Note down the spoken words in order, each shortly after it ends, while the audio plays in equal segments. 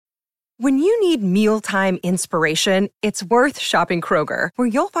When you need mealtime inspiration, it's worth shopping Kroger, where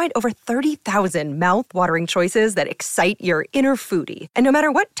you'll find over 30,000 mouth-watering choices that excite your inner foodie. And no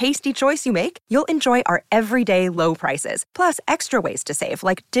matter what tasty choice you make, you'll enjoy our everyday low prices, plus extra ways to save,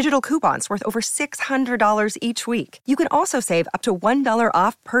 like digital coupons worth over $600 each week. You can also save up to $1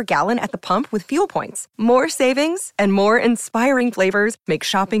 off per gallon at the pump with fuel points. More savings and more inspiring flavors make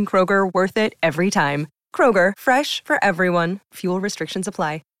shopping Kroger worth it every time. Kroger, fresh for everyone. Fuel restrictions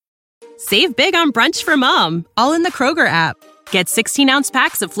apply. Save big on brunch for mom, all in the Kroger app. Get 16-ounce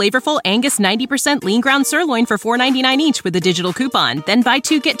packs of flavorful Angus 90% lean ground sirloin for $4.99 each with a digital coupon. Then buy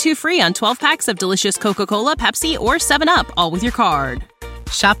 2, get 2 free on 12 packs of delicious Coca-Cola, Pepsi, or 7-Up, all with your card.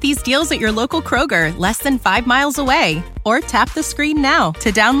 Shop these deals at your local Kroger, less than 5 miles away. Or tap the screen now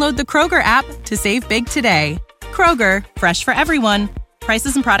to download the Kroger app to save big today. Kroger, fresh for everyone.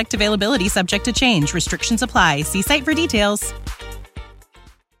 Prices and product availability subject to change. Restrictions apply. See site for details.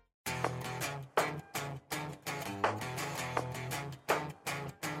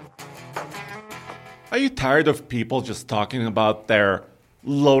 Are you tired of people just talking about their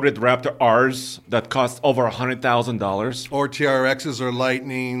loaded Raptor Rs that cost over $100,000? Or TRXs or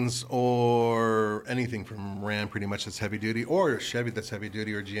Lightnings or anything from Ram pretty much that's heavy duty, or Chevy that's heavy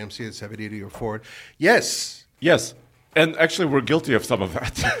duty, or GMC that's heavy duty, or Ford. Yes. Yes. And actually, we're guilty of some of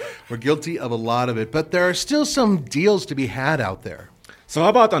that. We're guilty of a lot of it, but there are still some deals to be had out there. So how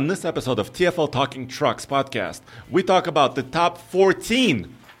about on this episode of TFL Talking Trucks podcast, we talk about the top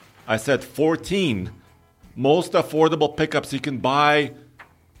 14, I said 14, most affordable pickups you can buy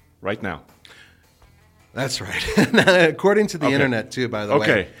right now. That's right. According to the internet, too, by the way.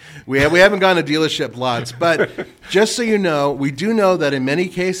 Okay. We haven't gone to dealership lots, but just so you know, we do know that in many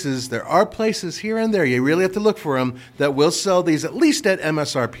cases, there are places here and there, you really have to look for them, that will sell these at least at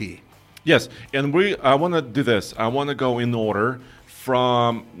MSRP. Yes, and I want to do this. I want to go in order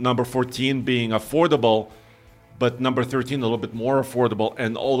from number 14 being affordable, but number 13 a little bit more affordable,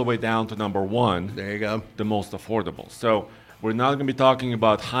 and all the way down to number 1. There you go. The most affordable. So we're not going to be talking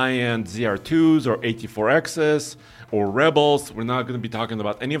about high-end ZR2s or AT4Xs or Rebels. We're not going to be talking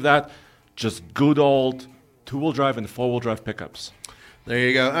about any of that. Just good old two-wheel drive and four-wheel drive pickups. There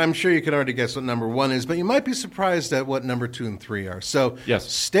you go. I'm sure you can already guess what number 1 is, but you might be surprised at what number 2 and 3 are. So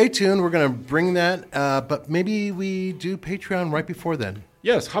yes, stay tuned. We're going to bring that, but maybe we do Patreon right before then.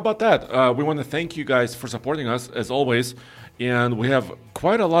 Yes, how about that? We want to thank you guys for supporting us, as always. And we have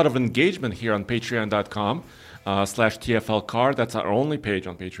quite a lot of engagement here on patreon.com. /TFL car. That's our only page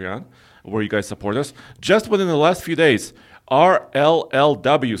on Patreon where you guys support us. Just within the last few days,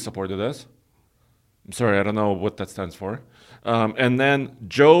 RLLW supported us. I'm sorry, I don't know what that stands for. And then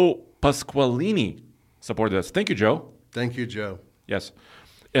Joe Pasqualini supported us. Thank you, Joe. Thank you, Joe. Yes.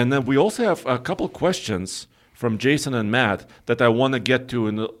 And then we also have a couple questions from Jason and Matt that I want to get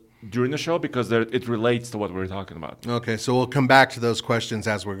to during the show because it relates to what we're talking about. Okay, so we'll come back to those questions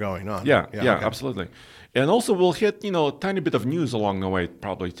as we're going on. Yeah, okay. Absolutely. And also we'll hit, a tiny bit of news along the way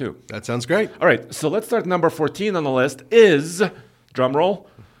probably too. That sounds great. All right, so let's start. Number 14 on the list is, drumroll,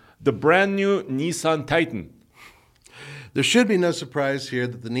 the brand new Nissan Titan. There should be no surprise here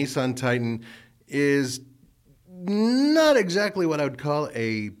that the Nissan Titan is not exactly what I would call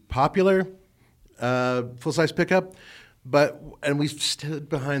a popular full-size pickup, and we've stood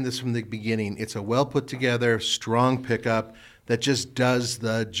behind this from the beginning. It's a well-put-together, strong pickup that just does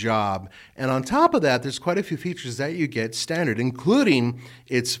the job. And on top of that, there's quite a few features that you get standard, including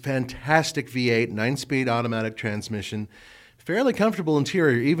its fantastic V8 9-speed automatic transmission, fairly comfortable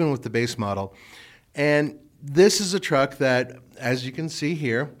interior, even with the base model. And this is a truck that, as you can see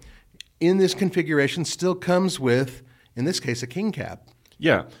here, in this configuration still comes with, in this case, a king cab.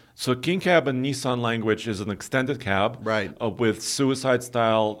 Yeah. So king cab in Nissan language is an extended cab, right, with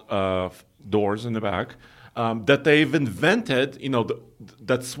suicide-style doors in the back that they've invented,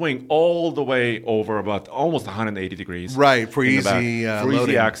 that swing all the way over about almost 180 degrees. Right, for easy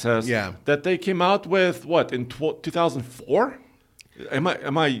easy access. Yeah. That they came out with, in 2004? Am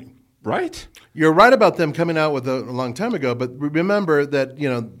I right? You're right about them coming out with a long time ago, but remember that,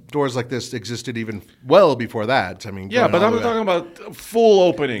 doors like this existed even well before that. I mean, yeah, but I'm not talking about full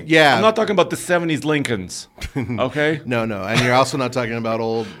opening. Yeah. I'm not talking about the 70s Lincolns, okay? No, and you're also not talking about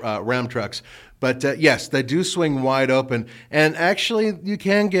old Ram trucks. But yes, they do swing wide open. And actually, you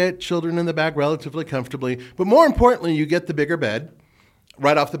can get children in the back relatively comfortably. But more importantly, you get the bigger bed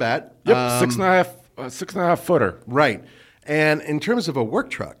right off the bat. Yep, 6.5 footer. Right. And in terms of a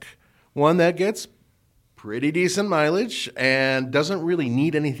work truck, one that gets pretty decent mileage and doesn't really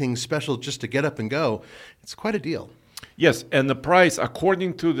need anything special just to get up and go, it's quite a deal. Yes, and the price,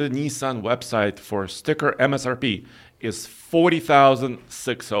 according to the Nissan website for sticker MSRP, is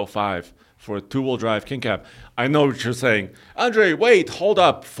 $40,605 for a two-wheel drive king cab. I know what you're saying. Andre, wait, hold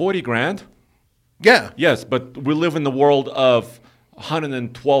up. 40 grand? Yeah. Yes, but we live in the world of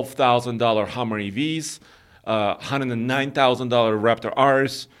 $112,000 Hummer EVs, $109,000 Raptor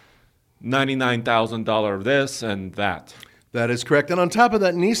Rs, $99,000 this and that. That is correct. And on top of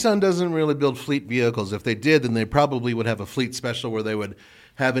that, Nissan doesn't really build fleet vehicles. If they did, then they probably would have a fleet special where they would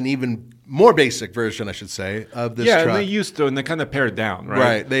have an even more basic version, I should say, of this truck. Yeah, they used to, and they kind of pared down, right?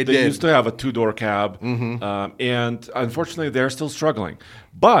 Right, they did. Used to have a two-door cab, and unfortunately, they're still struggling.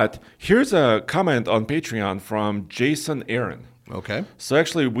 But here's a comment on Patreon from Jason Aaron. Okay. So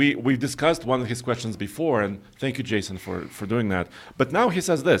actually, we've discussed one of his questions before, and thank you, Jason, for doing that. But now he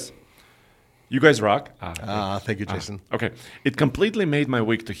says this. You guys rock. Thank you, Jason. Okay. It completely made my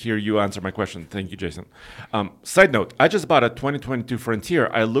week to hear you answer my question. Thank you, Jason. Side note, I just bought a 2022 Frontier.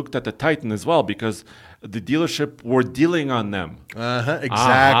 I looked at the Titan as well because the dealership were dealing on them. Exactly.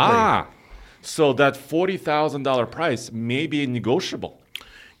 Aha. So that $40,000 price may be negotiable.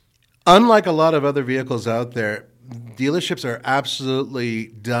 Unlike a lot of other vehicles out there, dealerships are absolutely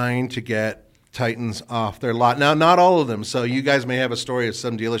dying to get Titans off their lot. Now, not all of them. So you guys may have a story of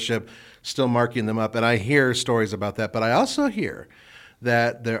some dealership still marking them up, and I hear stories about that. But I also hear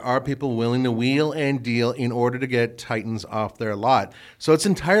that there are people willing to wheel and deal in order to get Titans off their lot. So it's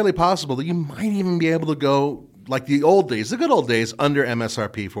entirely possible that you might even be able to go like the old days, the good old days, under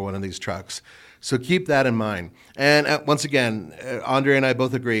MSRP for one of these trucks. So keep that in mind. And once again, Andre and I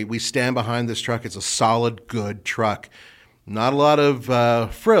both agree, we stand behind this truck. It's a solid, good truck. Not a lot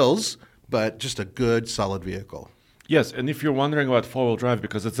of frills, but just a good, solid vehicle. Yes, and if you're wondering about four-wheel drive,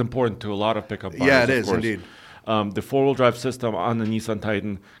 because it's important to a lot of pickup buyers, yeah, it of is, course, indeed. The four-wheel drive system on the Nissan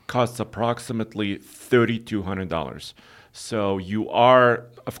Titan costs approximately $3,200. So you are,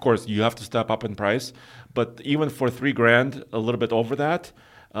 of course, you have to step up in price, but even for $3,000, a little bit over that,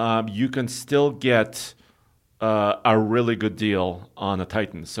 you can still get a really good deal on a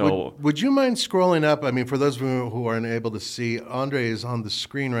Titan. So would you mind scrolling up? I mean, for those of you who aren't able to see, Andre is on the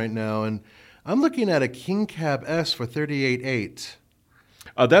screen right now, and I'm looking at a King Cab S for $38,800.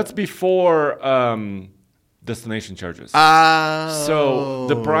 That's before destination charges. So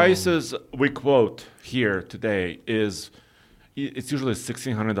the prices we quote here today it's usually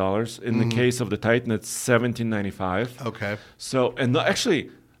 $1,600. In the case of the Titan, it's $1,795. Okay. So, and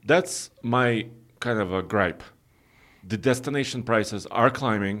actually, that's my kind of a gripe. The destination prices are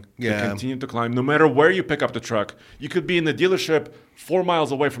climbing. Yeah. They continue to climb. No matter where you pick up the truck, you could be in the dealership 4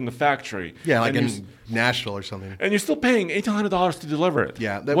 miles away from the factory. Yeah, like in Nashville or something. And you're still paying $1,800 to deliver it.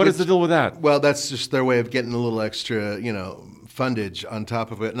 Yeah. What is the deal with that? Well, that's just their way of getting a little extra, fundage on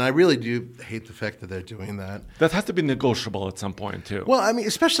top of it. And I really do hate the fact that they're doing that. That has to be negotiable at some point, too. Well, I mean,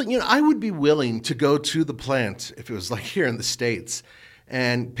 especially, I would be willing to go to the plant if it was like here in the States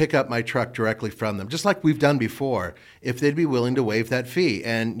and pick up my truck directly from them, just like we've done before, if they'd be willing to waive that fee.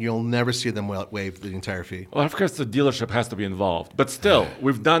 And you'll never see them waive the entire fee. Well, of course, the dealership has to be involved. But still,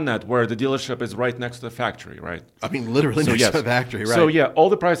 we've done that where the dealership is right next to the factory, right? I mean, literally next to the factory, right? So, yeah, all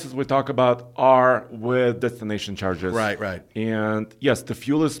the prices we talk about are with destination charges. Right. And, yes, the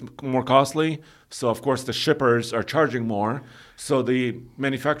fuel is more costly. So, of course, the shippers are charging more. So the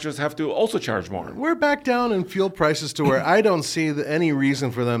manufacturers have to also charge more. We're back down in fuel prices to where I don't see any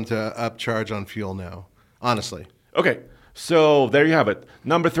reason for them to upcharge on fuel now, honestly. Okay, so there you have it.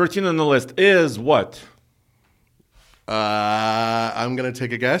 Number 13 on the list is what? I'm going to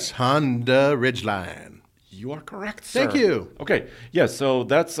take a guess. Honda Ridgeline. You are correct, sir. Thank you. Okay, yeah, so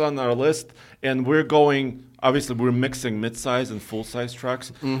that's on our list. And we're going, obviously, we're mixing mid-size and full-size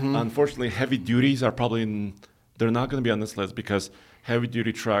trucks. Unfortunately, heavy duties are probably they're not going to be on this list because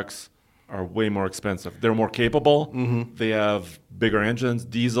heavy-duty trucks are way more expensive. They're more capable. They have bigger engines.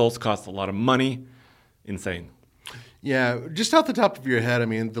 Diesels cost a lot of money. Insane. Yeah, just off the top of your head, I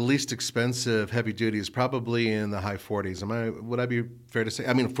mean, the least expensive heavy-duty is probably in the high 40s. Would I be fair to say?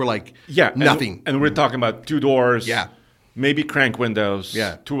 I mean, for nothing. And we're talking about 2 doors. Yeah. Maybe crank windows.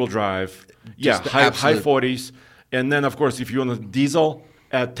 Yeah. 2-wheel drive. Just high 40s. And then, of course, if you want a diesel,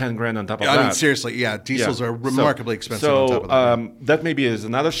 add $10,000 on top of that. I mean, seriously, diesels are remarkably expensive on top of that. That maybe is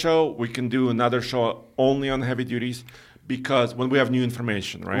another show. We can do another show only on heavy duties because when we have new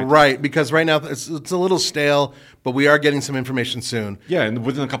information, right? Right, because right now it's a little stale, but we are getting some information soon. Yeah, and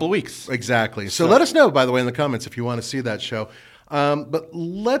within a couple of weeks. Exactly. So let us know, by the way, in the comments if you want to see that show. But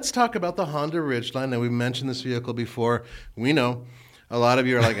let's talk about the Honda Ridgeline. Now, we've mentioned this vehicle before. We know. A lot of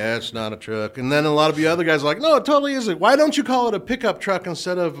you are like, it's not a truck. And then a lot of you other guys are like, no, it totally isn't. Why don't you call it a pickup truck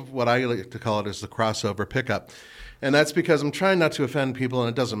instead of what I like to call it as the crossover pickup? And that's because I'm trying not to offend people, and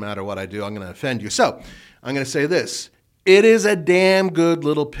it doesn't matter what I do, I'm going to offend you. So I'm going to say this. It is a damn good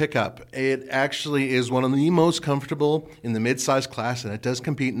little pickup. It actually is one of the most comfortable in the mid-size class, and it does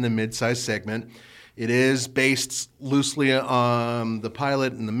compete in the mid-size segment. It is based loosely on the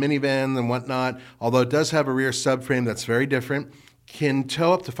Pilot and the minivan and whatnot, although it does have a rear subframe that's very different. Can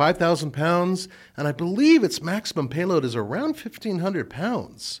tow up to 5,000 pounds, and I believe its maximum payload is around 1,500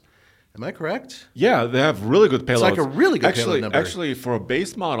 pounds. Am I correct? Yeah, they have really good payloads. It's like a really good payload number. Actually, for a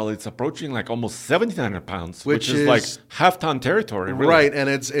base model, it's approaching like almost 1,700 pounds, which is like half-ton territory. Really. Right, and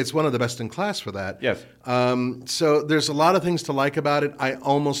it's one of the best in class for that. Yes. So there's a lot of things to like about it. I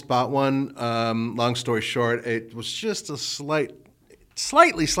almost bought one. Long story short, it was just a slightly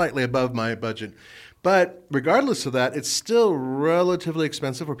above my budget. But regardless of that, it's still relatively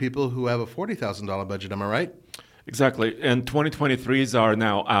expensive for people who have a $40,000 budget. Am I right? Exactly. And 2023s are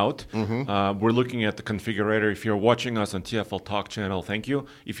now out. We're looking at the configurator. If you're watching us on TFL Talk channel, thank you.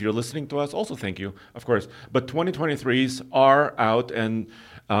 If you're listening to us, also thank you, of course. But 2023s are out, and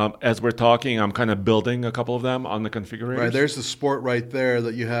as we're talking, I'm kind of building a couple of them on the configurators. Right, there's the Sport right there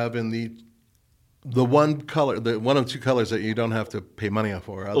that you have in the one color, the one of two colors that you don't have to pay money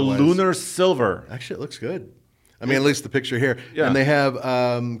for. Otherwise. Lunar Silver. Actually, it looks good. I mean, at least the picture here. Yeah. And they have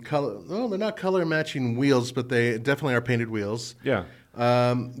color. Well, they're not color matching wheels, but they definitely are painted wheels. Yeah.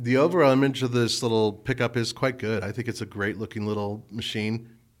 The overall image of this little pickup is quite good. I think it's a great looking little machine,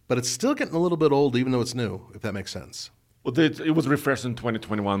 but it's still getting a little bit old, even though it's new, if that makes sense. Well, it was refreshed in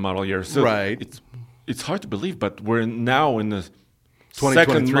 2021 model year. So right. It's hard to believe, but we're now in the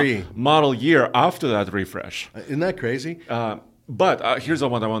 2023 second model year after that refresh. Isn't that crazy? But here's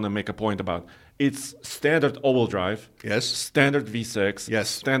what I want to make a point about. It's standard all-wheel drive. Yes. Standard V6. Yes.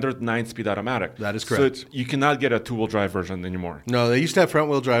 Standard 9-speed automatic. That is correct. So you cannot get a two-wheel drive version anymore. No, they used to have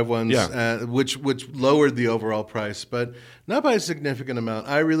front-wheel drive ones, Yeah. which lowered the overall price, but not by a significant amount.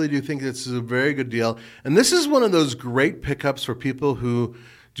 I really do think this is a very good deal. And this is one of those great pickups for people who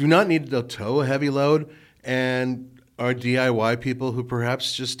do not need to tow a heavy load and are DIY people who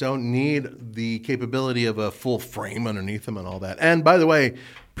perhaps just don't need the capability of a full frame underneath them and all that. And by the way,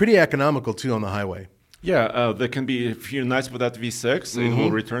 pretty economical too on the highway. Yeah, they can be, if you're nice with that V6, it will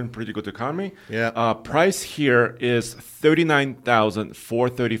return pretty good economy. Yeah. Price here is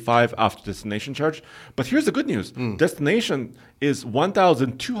 $39,435 after destination charge. But here's the good news. Destination is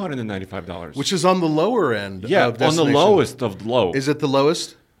 $1,295. Which is on the lower end yeah, of on destination. the lowest of the low. Is it the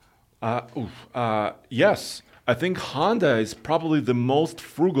lowest? Yes. I think Honda is probably the most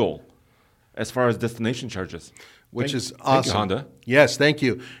frugal as far as destination charges. Which is awesome. Thank you, Honda. Yes, thank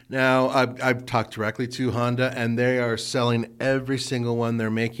you. Now, I've talked directly to Honda, and they are selling every single one they're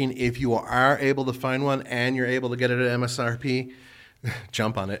making. If you are able to find one and you're able to get it at MSRP,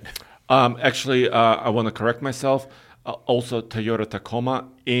 jump on it. Actually, I want to correct myself. Also, Toyota Tacoma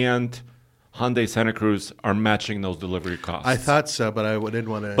and Hyundai Santa Cruz are matching those delivery costs. I thought so, but I didn't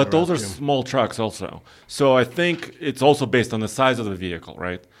want to. But those are small trucks also. So I think it's also based on the size of the vehicle,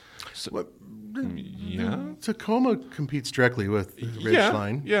 right? So, yeah. Tacoma competes directly with the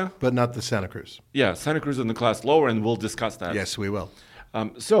Ridgeline, yeah. But not the Santa Cruz. Yeah, Santa Cruz in the class lower, and we'll discuss that. Yes, we will.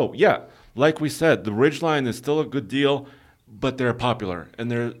 So, yeah, like we said, the Ridgeline is still a good deal, but they're popular.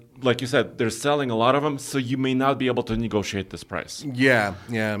 And they're, like you said, they're selling a lot of them, so you may not be able to negotiate this price. Yeah,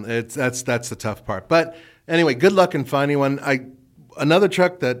 that's the tough part. But anyway, good luck in finding one. Another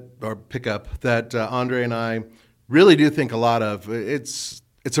truck or pickup that Andre and I really do think a lot of.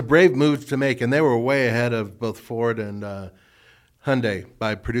 It's a brave move to make, and they were way ahead of both Ford and Hyundai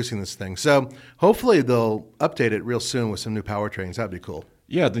by producing this thing. So hopefully they'll update it real soon with some new powertrains. That'd be cool.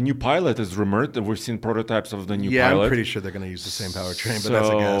 Yeah, the new Pilot is rumored. We've seen prototypes of the new Pilot. Yeah, I'm pretty sure they're going to use the same powertrain, but that's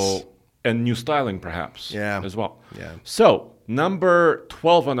a guess. And new styling, perhaps, as well. Yeah. So, number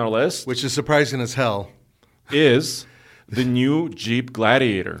 12 on our list, which is surprising as hell, is the new Jeep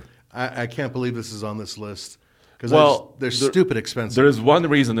Gladiator. I can't believe this is on this list. Because they're stupid expensive. There is one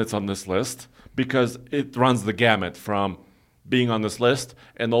reason it's on this list, because it runs the gamut from being on this list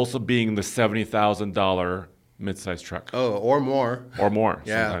and also being the $70,000 mid-size truck. Oh, or more. Or more,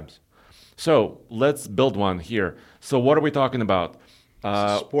 sometimes. So let's build one here. So what are we talking about? It's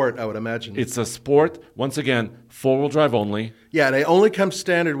a sport, I would imagine. It's a sport. Once again, four-wheel drive only. Yeah, they only come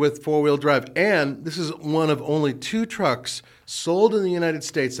standard with four-wheel drive. And this is one of only 2 trucks sold in the United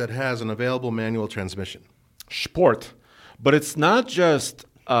States that has an available manual transmission. Sport. But it's not just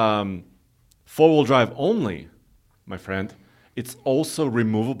four-wheel drive only, my friend. it's also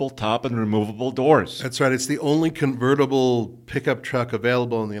removable top and removable doors. That's right. It's the only convertible pickup truck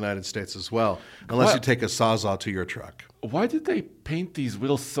available in the United States as well, unless you take a Sawzall to your truck. Why did they paint these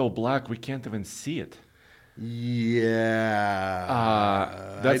wheels so black we can't even see it? Yeah.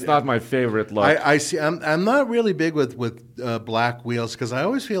 That's not my favorite look. I see. I'm not really big with black wheels because I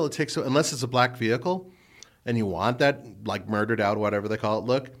always feel it takes, unless it's a black vehicle and you want that, like murdered out, whatever they call it,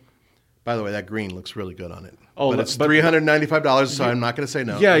 look. By the way, that green looks really good on it. Oh, but it's $395, so I'm not going to say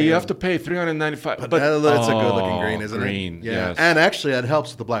no. Yeah, you have to pay $395. But that's a good-looking green, isn't green, it? Yeah. Yes. And actually, that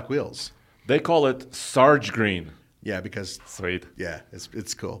helps with the black wheels. They call it Sarge Green. Yeah, because Sweet. yeah,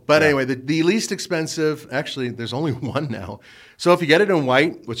 it's cool. But anyway, the least expensive, actually, there's only one now. So if you get it in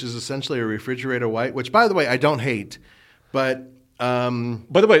white, which is essentially a refrigerator white, which, by the way, I don't hate, but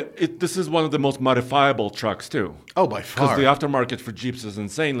By the way, this is one of the most modifiable trucks too. oh, by Because far. the aftermarket for Jeeps is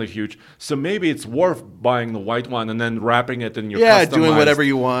insanely huge. So maybe it's worth buying the white one and then wrapping it in your doing customized, whatever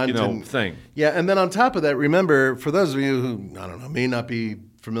you want thing. Yeah, and then on top of that, remember, for those of you who, I don't know, may not be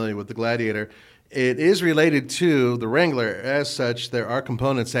familiar with the Gladiator, it is related to the Wrangler. As such, there are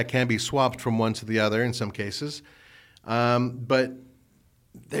components that can be swapped from one to the other in some cases. But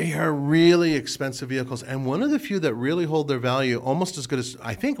they are really expensive vehicles, and one of the few that really hold their value almost as good as,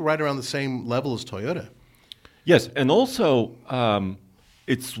 I think, right around the same level as Toyota. Yes, and also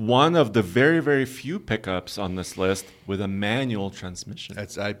it's one of the very, very few pickups on this list with a manual transmission.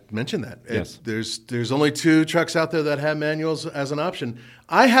 I mentioned that. Yes. There's only 2 trucks out there that have manuals as an option.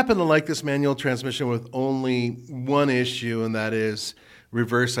 I happen to like this manual transmission with only one issue, and that is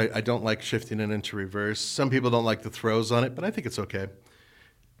reverse. I don't like shifting it into reverse. Some people don't like the throws on it, but I think it's okay.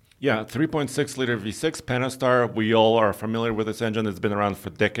 Yeah, 3.6 liter V6 Pentastar. We all are familiar with this engine. It's been around for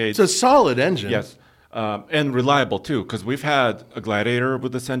decades. It's a solid engine. Yes, and reliable too, because we've had a Gladiator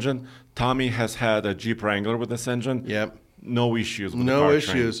with this engine. Tommy has had a Jeep Wrangler with this engine. Yep. No issues with the No powertrain.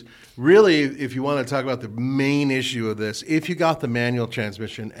 issues. Really, if you want to talk about the main issue of this, if you got the manual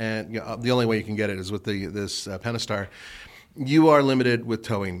transmission, and the only way you can get it is with this Pentastar, you are limited with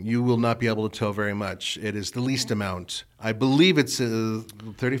towing. You will not be able to tow very much. It is the least amount. I believe it's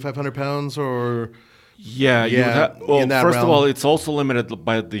 3,500 pounds or... Yeah, Yeah, in that first of realm. all, it's also limited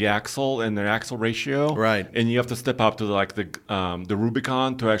by the axle and the axle ratio. Right. And you have to step up to the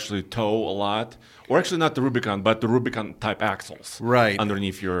Rubicon to actually tow a lot. Or actually not the Rubicon, but the Rubicon type axles. Right.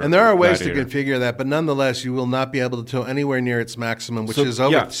 Underneath your And there are ways Gladiator. to configure that, but nonetheless, you will not be able to tow anywhere near its maximum, which is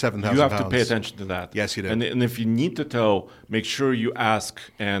over 7,000 pounds. You have to pay attention to that. Yes, you do. And if you need to tow, make sure you ask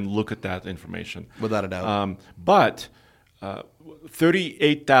and look at that information. Without a doubt. But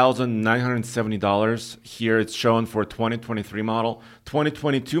 $38,970 here. It's shown for a 2023 model.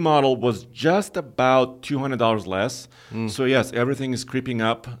 2022 model was just about $200 less. So yes, everything is creeping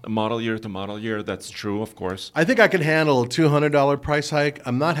up model year to model year. That's true, of course. I think I can handle a $200 price hike.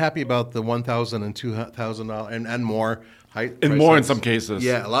 I'm not happy about the $1,000 and $2,000 and more. And more in some cases.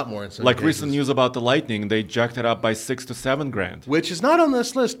 Yeah, a lot more in some Like cases. recent news about the Lightning, they jacked it up by $6,000 to $7,000. Which is not on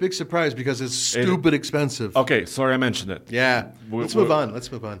this list. Big surprise because it's stupid expensive. Okay, sorry I mentioned it. Yeah. Let's move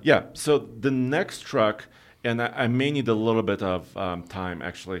on. Yeah, so the next truck, and I may need a little bit of time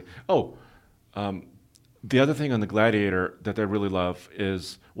actually. The other thing on the Gladiator that I really love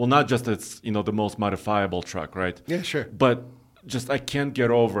is, well, not just it's the most modifiable truck, right? Yeah, sure. But just I can't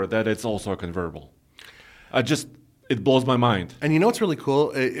get over that it's also a convertible. It blows my mind. And you know what's really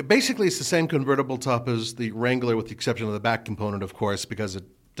cool? Basically, it's the same convertible top as the Wrangler with the exception of the back component, of course, because it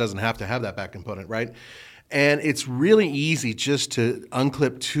doesn't have to have that back component, right? And it's really easy just to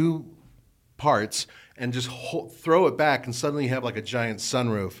unclip 2 parts and just throw it back, and suddenly you have like a giant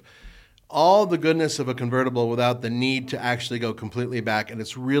sunroof. All the goodness of a convertible without the need to actually go completely back, and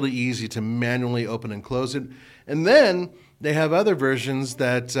it's really easy to manually open and close it. And then they have other versions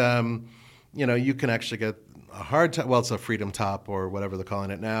that you can actually get a hard top. Well, it's a Freedom Top or whatever they're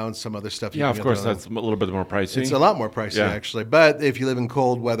calling it now, and some other stuff. Yeah, of course, that's a little bit more pricey. It's a lot more pricey, Yeah. actually. But if you live in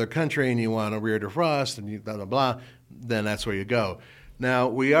cold weather country and you want a rear defrost and you blah, blah, blah, then that's where you go. Now,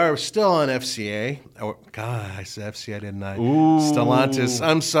 we are still on FCA. Oh, God, I said FCA, didn't I? Ooh. Stellantis.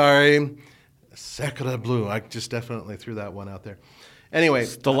 I'm sorry. Sacre Bleu. I just definitely threw that one out there. Anyway.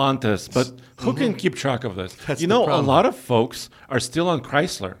 Stellantis, but who can keep track of this? That's a the problem. lot of folks are still on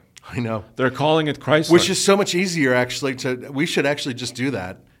Chrysler. I know. They're calling it Chrysler. Which is so much easier, actually. We should actually just do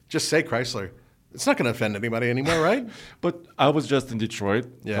that. Just say Chrysler. It's not going to offend anybody anymore, right? But I was just in Detroit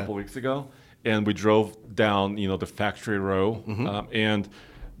Yeah. a couple weeks ago, and we drove down, the factory row, and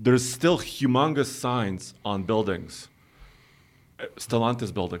there's still humongous signs on buildings,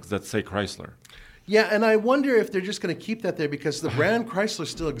 Stellantis buildings that say Chrysler. Yeah, and I wonder if they're just going to keep that there because the brand Chrysler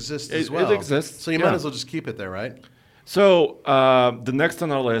still exists as well. It exists, So you might as well just keep it there, right? So the next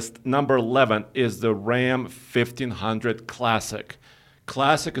on our list, number 11, is the Ram 1500 Classic.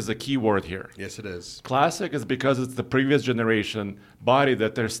 Classic is a key word here. Yes, it is. Classic is because it's the previous generation body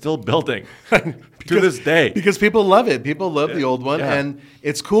that they're still building to this day. Because people love it. People love the old one. Yeah. And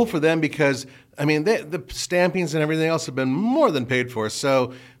it's cool for them because, I mean, the stampings and everything else have been more than paid for.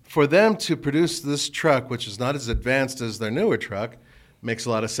 So for them to produce this truck, which is not as advanced as their newer truck, makes a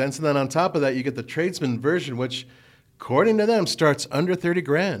lot of sense. And then on top of that, you get the tradesman version, which, according to them, starts under 30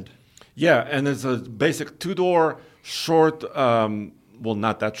 grand. Yeah, and it's a basic two-door, short, well,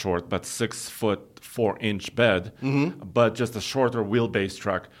 not that short, but 6-foot, 4-inch bed, but just a shorter wheelbase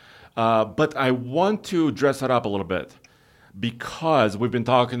truck. But I want to dress it up a little bit because we've been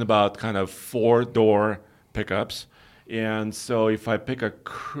talking about kind of 4-door pickups. And so if I pick a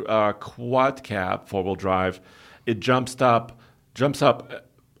quad cab 4-wheel drive, it jumps up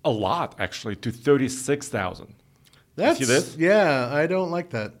a lot, actually, to $36,000. See this? Yeah, I don't like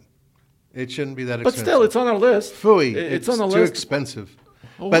that. It shouldn't be that But expensive. still, it's on our list. Phooey. It's on the too list. expensive.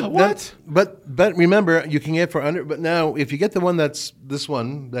 Oh, But what? But remember, you can get for under. But now, if you get the one that's this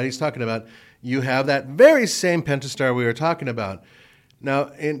one that he's talking about, you have that very same Pentastar we were talking about. Now,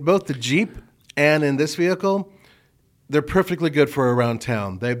 in both the Jeep and in this vehicle, they're perfectly good for around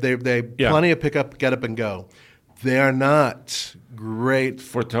town. They Yeah. plenty of pickup, get up and go. They are not great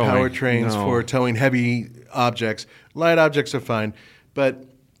For towing. powertrains No. for towing heavy objects. Light objects are fine, but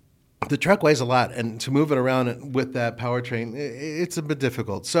the truck weighs a lot, and to move it around with that powertrain, it's a bit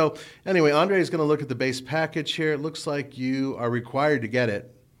difficult. So anyway, Andre is going to look at the base package here. It looks like you are required to get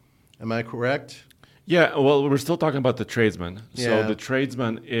it. Am I correct? Yeah, well, we're still talking about the tradesman. Yeah. So the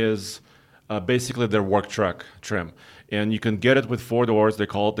tradesman is basically their work truck trim. And you can get it with 4 doors. They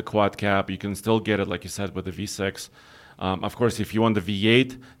call it the quad cab. You can still get it, like you said, with the V6. Of course, if you want the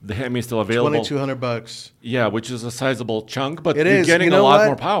V8, the Hemi is still available. $2,200. Yeah, which is a sizable chunk, but It you're is. getting You know a lot what?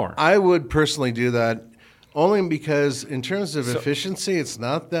 more power. I would personally do that only because in terms of efficiency, it's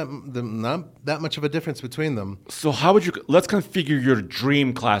not that much of a difference between them. So how would you, let's configure your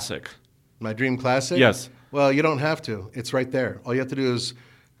dream Classic. My Dream Classic? Yes. Well, you don't have to. It's right there. All you have to do is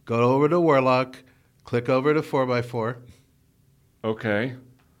go over to Warlock, click over to 4x4. Okay.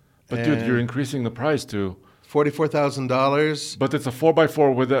 But dude, you're increasing the price to... $44,000. But it's a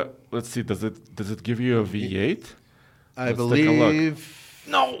 4x4 with a, let's see, does it give you a V8? I Let's take a look. believe.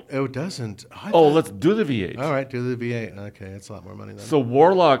 No. Oh, it doesn't. Let's do the V8. All right, do the V8. Okay, it's a lot more money then. So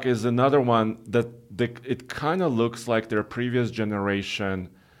Warlock is another one that it kind of looks like their previous generation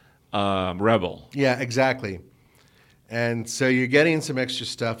Rebel. Yeah, exactly. And so you're getting some extra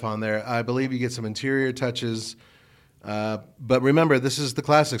stuff on there. I believe you get some interior touches. But remember, this is the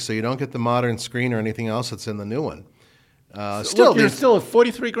Classic, so you don't get the modern screen or anything else that's in the new one. Look, you're still at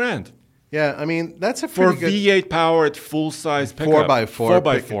 $43,000 Yeah, I mean, that's a for pretty good... V8 powered full-size pickup. 4x4.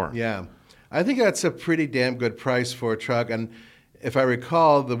 4x4. Yeah. I think that's a pretty damn good price for a truck. And if I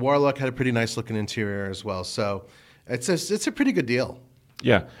recall, the Warlock had a pretty nice looking interior as well. So it's a pretty good deal.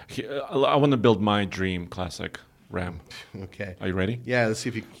 Yeah. I want to build my dream Classic Ram. Okay. Are you ready? Yeah, let's see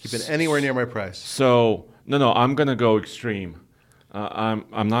if you can keep it anywhere near my price. So, no, I'm going to go extreme.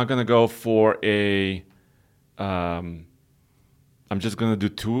 I'm not going to go for a... I'm just going to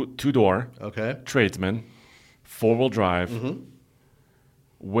do two-door Okay. tradesman, 4-wheel drive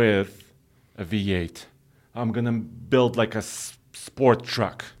with a V8. I'm going to build like a sport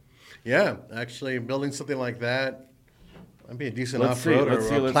truck. Yeah, actually, building something like that might be a decent Let's see, off-road let's or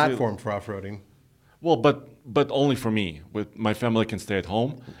see, a let's platform for off-roading. Well, but only for me. With my family can stay at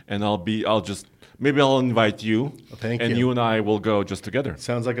home, and maybe I'll invite you, thank and you. you and I will go just together.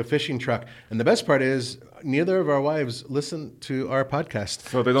 Sounds like a fishing truck. And the best part is, neither of our wives listen to our podcast.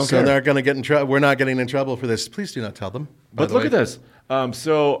 So they don't So care. they're going to get in trouble. We're not getting in trouble for this. Please do not tell them. by But the look way. at this.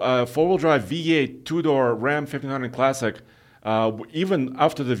 So 4-wheel drive V8 two-door Ram 1500 Classic. Even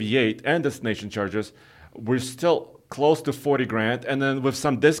after the V8 and destination charges, we're still close to $40,000. And then with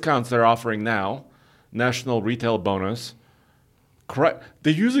some discounts they're offering now, national retail bonus.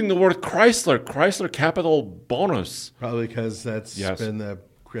 They're using the word Chrysler Capital Bonus. Probably because that's been the...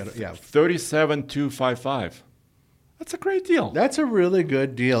 Yeah. 37,255. That's a great deal. That's a really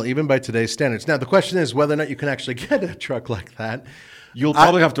good deal, even by today's standards. Now, the question is whether or not you can actually get a truck like that. You'll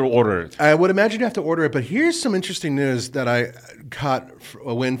probably have to order it. I would imagine you have to order it, but here's some interesting news that I caught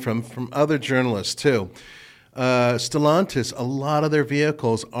a wind from other journalists, too. Stellantis, a lot of their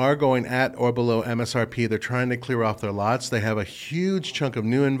vehicles are going at or below MSRP. They're trying to clear off their lots. They have a huge chunk of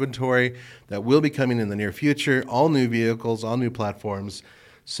new inventory that will be coming in the near future, all new vehicles, all new platforms.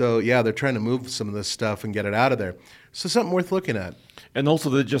 So, yeah, they're trying to move some of this stuff and get it out of there. So something worth looking at. And also,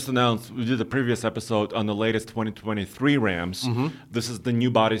 they just announced, we did a previous episode on the latest 2023 Rams. This is the new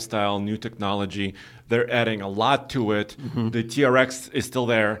body style, new technology. They're adding a lot to it. The TRX is still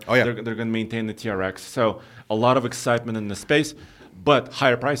there. Oh, yeah. They're going to maintain the TRX. So a lot of excitement in the space, but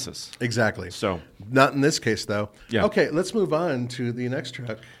higher prices. Exactly. So not in this case, though. Yeah. Okay, let's move on to the next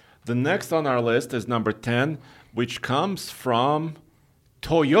truck. the next on our list is number 10, which comes from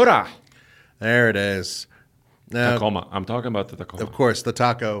Toyota. There it is. Now, Tacoma. I'm talking about the Tacoma. of course, the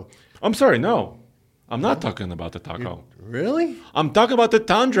Taco. I'm sorry, no. I'm not talking about the Taco. Really? I'm talking about the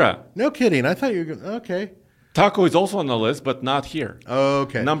Tundra. No kidding. I thought you were going okay. Taco is also on the list, but not here.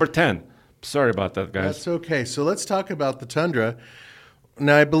 Okay. Number 10. Sorry about that, guys. That's okay. So let's talk about the Tundra.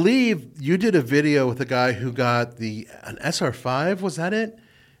 Now, I believe you did a video with a guy who got an SR5, was that it?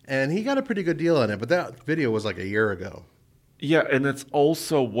 And he got a pretty good deal on it, but that video was like a year ago. Yeah, and it's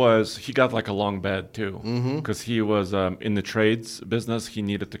also he got like a long bed too, because he was in the trades business. He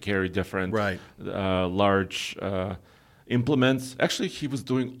needed to carry different large implements. Actually, he was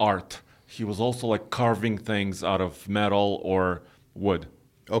doing art. He was also like carving things out of metal or wood.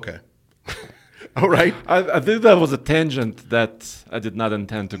 Okay. All right. I think that was a tangent that I did not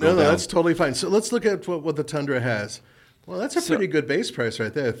intend to go down. No, that's totally fine. So let's look at what the Tundra has. Well, that's a pretty good base price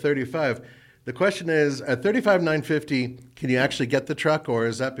right there, $35,000. The question is, at $35,950, can you actually get the truck, or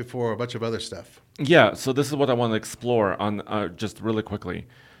is that before a bunch of other stuff? Yeah, so this is what I want to explore on just really quickly.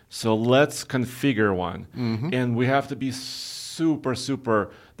 So let's configure one. And we have to be super,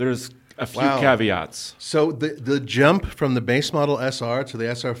 there's a few caveats. So the jump from the base model SR to the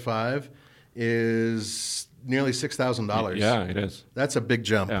SR5 is nearly $6,000. Yeah, it is. That's a big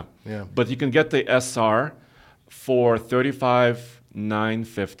jump. Yeah. But you can get the SR for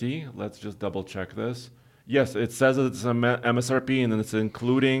 $35,950. Let's just double check this. Yes, it says that it's an MSRP, and then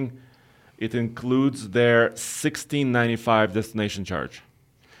it includes their $1,695 destination charge,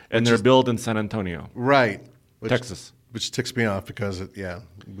 and they're built in San Antonio, right, Texas. Which ticks me off because we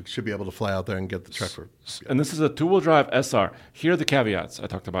should be able to fly out there and get the truck. And this is a two-wheel drive SR. Here are the caveats I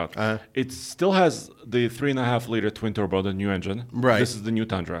talked about. It still has the 3.5-liter twin turbo, the new engine. Right. This is the new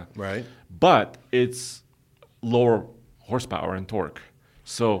Tundra. Right. But it's lower horsepower and torque.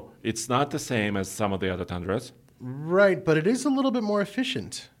 So it's not the same as some of the other Tundras. Right, but it is a little bit more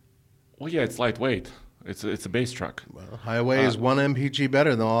efficient. Well, yeah, it's lightweight. It's a base truck. Well, Highway is 1 mpg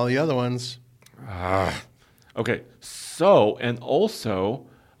better than all the other ones. Okay, so, and also,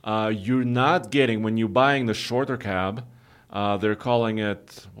 you're not getting, when you're buying the shorter cab, they're calling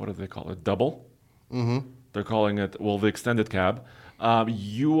it, what do they call it, double? They're calling it, the extended cab.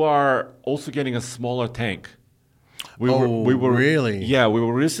 You are also getting a smaller tank. We were really? Yeah, we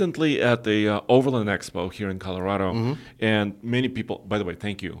were recently at the Overland Expo here in Colorado, and many people, by the way,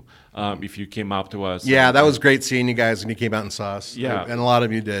 thank you, if you came up to us. Yeah, that was great seeing you guys when you came out and saw us. Yeah. And a lot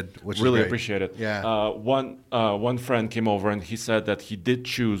of you did, which is really great. appreciate it. Yeah. One friend came over and he said that he did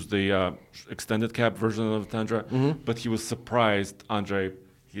choose the extended cab version of the Tundra, but he was surprised, Andre,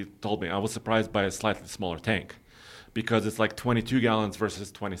 he told me, I was surprised by a slightly smaller tank. Because it's like 22 gallons versus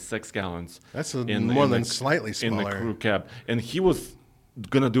 26 gallons. That's more than slightly smaller. In the crew cab. And he was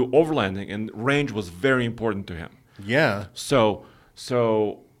going to do overlanding, and range was very important to him. Yeah. So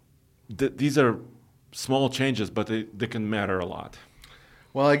these are small changes, but they can matter a lot.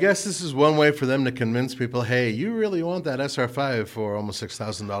 Well, I guess this is one way for them to convince people, hey, you really want that SR5 for almost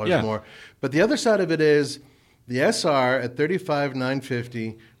 $6,000 more. But the other side of it is, the SR at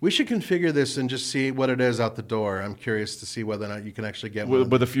 $35,950. We should configure this and just see what it is out the door. I'm curious to see whether or not you can actually get one.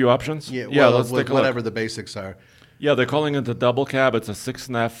 With a few options? Yeah, let's take a whatever look. the basics are. Yeah, they're calling it a double cab. It's a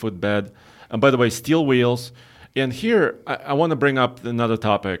 6.5-foot bed. And by the way, steel wheels. And here, I want to bring up another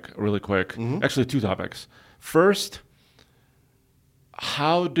topic really quick. Actually, two topics. First,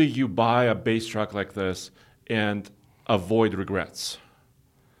 how do you buy a base truck like this and avoid regrets?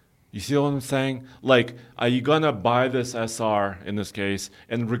 You see what I'm saying? Like, are you going to buy this SR, in this case,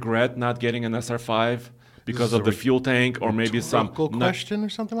 and regret not getting an SR5 because of the fuel tank or maybe some... question or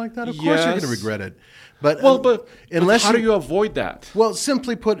something like that? Of course you're going to regret it. But unless how do you avoid that? Well,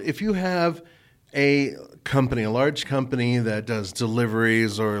 simply put, if you have a company, a large company that does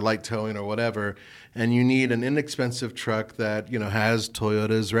deliveries or light towing or whatever, and you need an inexpensive truck that has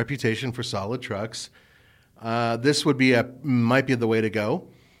Toyota's reputation for solid trucks, this might be the way to go.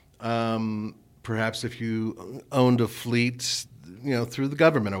 Perhaps if you owned a fleet, through the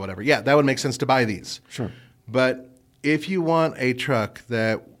government or whatever. Yeah, that would make sense to buy these. Sure. But if you want a truck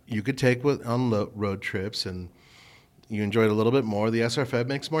that you could take on road trips and you enjoy it a little bit more, the SR5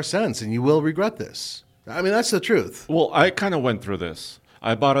 makes more sense, and you will regret this. I mean, that's the truth. Well, I kind of went through this.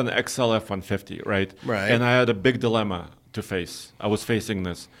 I bought an XL F-150, right? Right. And I had a big dilemma to face. I was facing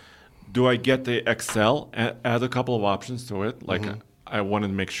this. Do I get the XL, add a couple of options to it? Like I wanted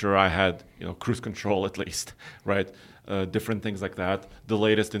to make sure I had, cruise control at least, right? Different things like that. The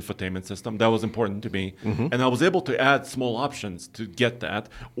latest infotainment system. That was important to me. And I was able to add small options to get that.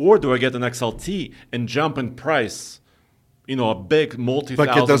 Or do I get an XLT and jump in price, a big multi-thousand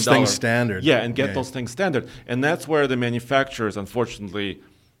But get those dollar- things standard. Yeah, and get those things standard. And that's where the manufacturers, unfortunately,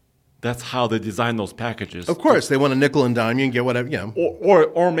 that's how they design those packages. Of course, they want to nickel and dime you and get whatever,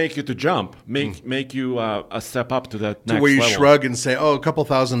 Or make you to jump, make you a step up to that next where you level. shrug and say, oh, a couple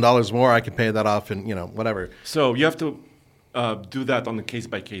 $1,000s more, I can pay that off and, whatever. So you have to do that on a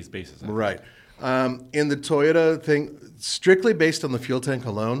case-by-case basis. Right. In the Toyota thing, strictly based on the fuel tank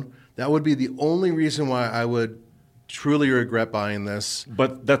alone, that would be the only reason why I would truly regret buying this.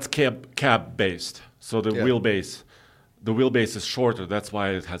 But that's cab-based, so the wheelbase is shorter. That's why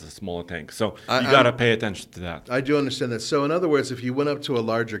it has a smaller tank. So you got to pay attention to that. I do understand that. So in other words, if you went up to a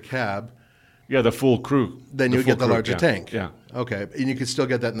larger cab, Yeah, the full crew. then you would get the larger tank. Yeah, Okay. And you could still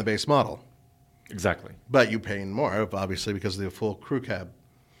get that in the base model. exactly. But you're paying more, obviously, because of the full crew cab.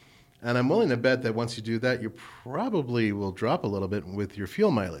 And I'm willing to bet that once you do that, you probably will drop a little bit with your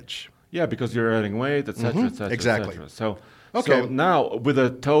fuel mileage. Yeah, because you're adding weight, et cetera, et cetera, Exactly. et cetera. Okay. So now with a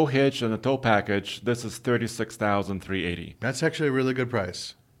tow hitch and a tow package, this is $36,380. That's actually a really good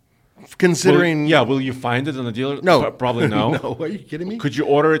price. Considering... Will you find it in the dealer? No. Probably no. No, are you kidding me? Could you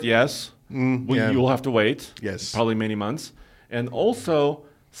order it? Yes. yeah. You'll have to wait. Yes. Probably many months. And also,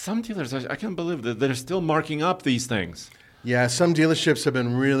 some dealers, I can't believe that they're still marking up these things. Yeah, some dealerships have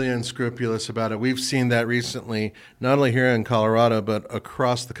been really unscrupulous about it. We've seen that recently, not only here in Colorado, but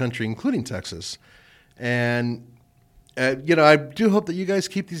across the country, including Texas. And, I do hope that you guys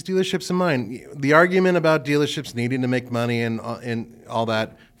keep these dealerships in mind. The argument about dealerships needing to make money and all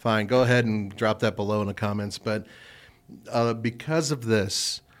that, fine. Go ahead and drop that below in the comments. But because of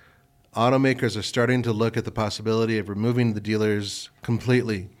this, automakers are starting to look at the possibility of removing the dealers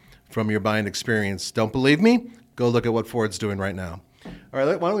completely from your buying experience. Don't believe me? Go look at what Ford's doing right now. All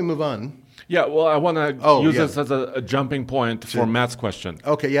right, why don't we move on? Yeah, well, I want to use this as a jumping point for Matt's question.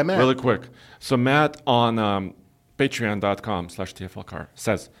 Okay, yeah, Matt. Really quick. So Matt on patreon.com/TFLcar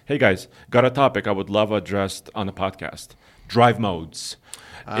says, hey guys, got a topic I would love addressed on the podcast. Drive modes.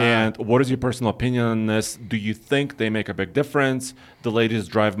 And what is your personal opinion on this? Do you think they make a big difference? The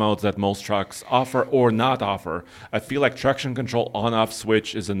latest drive modes that most trucks offer or not offer? I feel like traction control on-off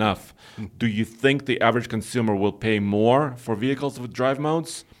switch is enough. Do you think the average consumer will pay more for vehicles with drive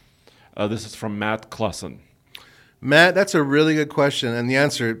modes? This is from Matt Clausen. Matt, that's a really good question. And the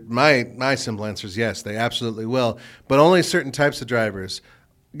answer, my simple answer is yes, they absolutely will. But only certain types of drivers.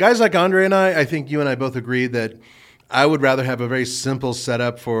 Guys like Andre and I think you and I both agree that I would rather have a very simple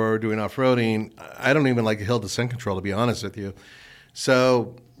setup for doing off-roading. I don't even like hill descent control, to be honest with you.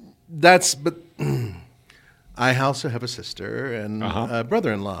 So but I also have a sister and a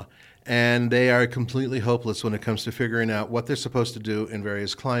brother-in-law, and they are completely hopeless when it comes to figuring out what they're supposed to do in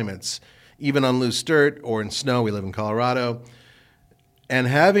various climates, even on loose dirt or in snow. We live in Colorado. And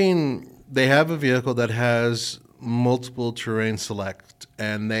they have a vehicle that has multiple terrain select,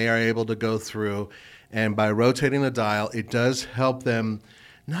 and they are able to go through. And by rotating the dial, it does help them.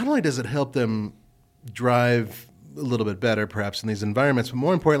 Not only does it help them drive a little bit better, perhaps, in these environments, but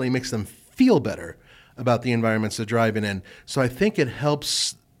more importantly, it makes them feel better about the environments they're driving in. So I think it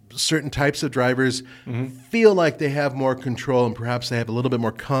helps certain types of drivers feel like they have more control and perhaps they have a little bit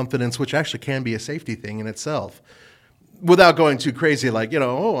more confidence, which actually can be a safety thing in itself. Without going too crazy, like,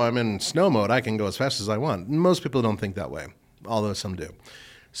 I'm in snow mode, I can go as fast as I want. Most people don't think that way, although some do.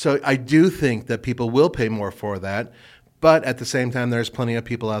 So I do think that people will pay more for that, but at the same time, there's plenty of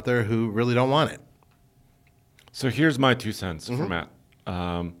people out there who really don't want it. So here's my 2 cents for Matt.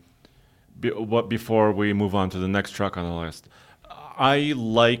 Before we move on to the next truck on the list,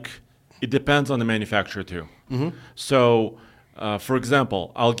 it depends on the manufacturer too. So, for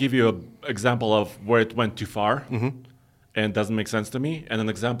example, I'll give you an example of where it went too far and doesn't make sense to me, and an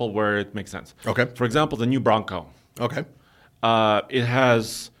example where it makes sense. Okay. For example, the new Bronco. Okay. It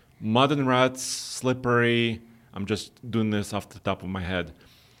has mud and ruts, slippery. I'm just doing this off the top of my head.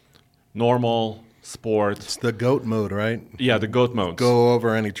 Normal, sport. It's the GOAT mode, right? Yeah, the GOAT mode. Go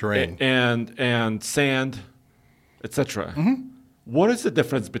over any terrain. And sand, etc. What is the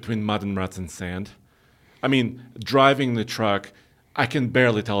difference between mud and ruts and sand? I mean, driving the truck, I can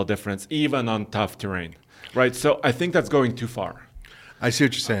barely tell a difference, even on tough terrain, right? So I think that's going too far. I see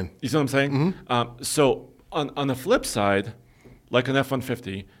what you're saying. You see what I'm saying? So on the flip side, like an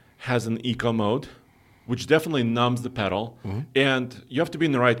F-150 has an eco mode, which definitely numbs the pedal. And you have to be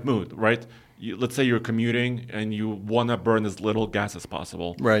in the right mood, right? Let's say you're commuting and you want to burn as little gas as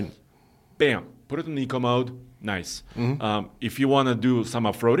possible. Right. Bam, put it in eco mode. Nice. If you want to do some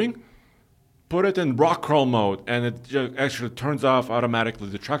off-roading, put it in rock crawl mode, and it actually turns off automatically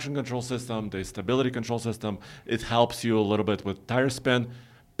the traction control system, the stability control system. It helps you a little bit with tire spin.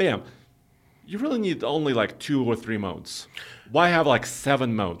 Bam. You really need only like 2 or 3 modes. Why have like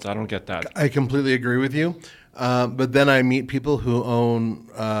 7 modes? I don't get that. I completely agree with you. But then I meet people who own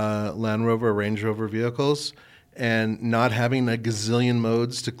Land Rover, Range Rover vehicles, and not having a gazillion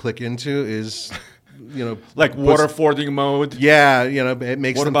modes to click into is, Like water fording mode. Yeah, it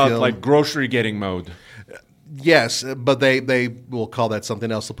makes What them about feel, like grocery getting mode? Yes, but they will call that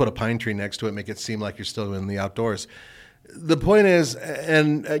something else. They'll put a pine tree next to it, make it seem like you're still in the outdoors. The point is,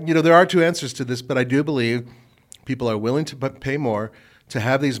 and there are 2 answers to this, but I do believe people are willing to pay more to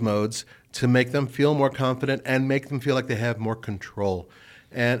have these modes to make them feel more confident and make them feel like they have more control.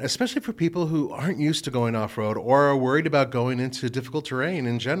 And especially for people who aren't used to going off-road or are worried about going into difficult terrain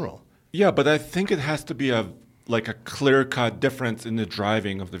in general. Yeah, but I think it has to be a clear-cut difference in the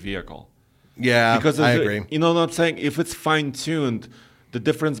driving of the vehicle. Yeah, Because I agree. You know what I'm saying? If it's fine-tuned, the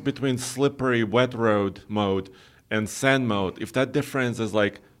difference between slippery wet road mode and sand mode, if that difference is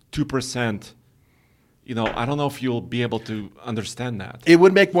like 2%, I don't know if you'll be able to understand that. It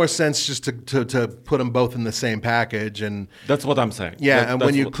would make more sense just to put them both in the same package. And That's what I'm saying. yeah, and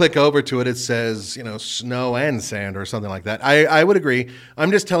when you click over to it, it says, snow and sand or something like that. I would agree.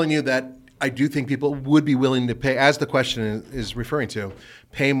 I'm just telling you that I do think people would be willing to pay, as the question is referring to,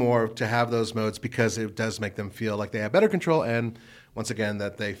 pay more to have those modes because it does make them feel like they have better control and, once again,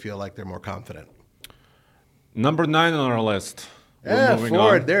 that they feel like they're more confident. Number 9 on our list. Yeah, moving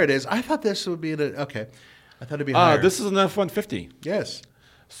Ford, on. there it is. I thought this would be, okay. I thought it'd be higher. This is an F-150. Yes.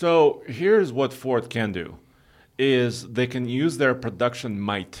 So here's what Ford can do, is they can use their production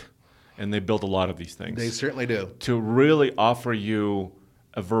might, and they build a lot of these things. They certainly do. To really offer you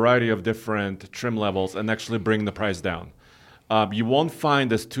a variety of different trim levels and actually bring the price down. You won't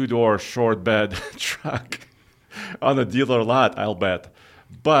find this 2-door short bed truck on a dealer lot, I'll bet.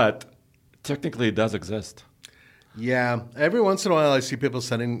 But technically it does exist. Yeah, every once in a while I see people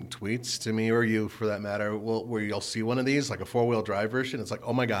sending tweets to me, or you for that matter, where you'll see one of these, like a 4-wheel drive version. It's like,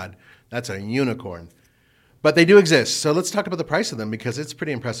 oh my God, that's a unicorn. But they do exist. So let's talk about the price of them because it's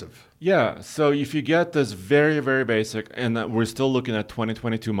pretty impressive. Yeah, so if you get this very, very basic, and we're still looking at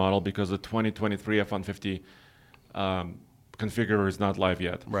 2022 model because the 2023 F-150 configurator is not live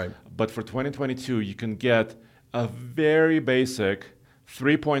yet. Right. But for 2022, you can get a very basic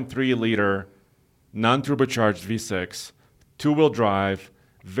 3.3 liter non-turbocharged V6, 2-wheel drive,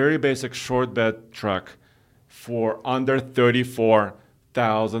 very basic short bed truck for under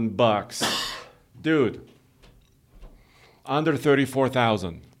 $34,000. Dude, under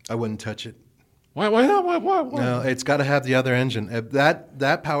 $34,000. I wouldn't touch it. Why not? Why? No, it's got to have the other engine.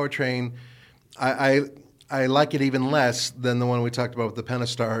 That powertrain, I like it even less than the one we talked about with the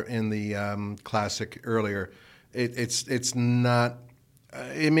Pentastar in the Classic earlier. It's not.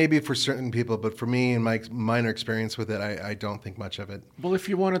 It may be for certain people, but for me, in my minor experience with it, I don't think much of it. Well, if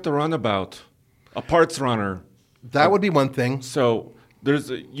you wanted to runabout, a parts runner. That would be one thing. So there's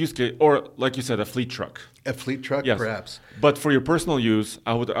a use case, or like you said, a fleet truck. A fleet truck, Yes. perhaps. But for your personal use,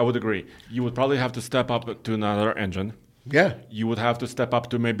 I would agree. You would probably have to step up to another engine. Yeah. You would have to step up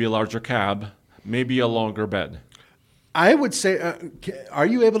to maybe a larger cab, maybe a longer bed. I would say, are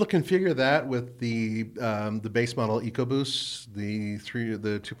you able to configure that with the base model EcoBoost, the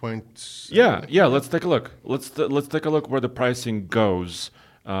 2.0? Yeah. Let's take a look. Let's take a look where the pricing goes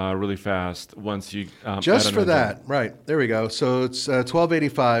really fast once you Just add an for engine. that, right? There we go. So it's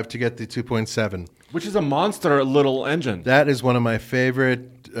 $1,285 to get the 2.7. Which is a monster little engine. That is one of my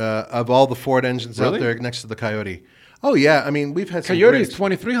favorite of all the Ford engines Really? out there, next to the Coyote. Oh yeah, I mean we've had some Coyote great- is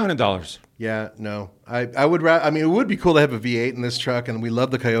 $2,300. Yeah, no. I would rather. I mean, it would be cool to have a V8 in this truck, and we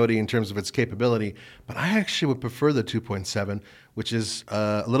love the Coyote in terms of its capability. But I actually would prefer the 2.7, which is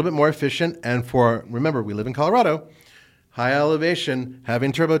a little bit more efficient. And remember, we live in Colorado, high elevation,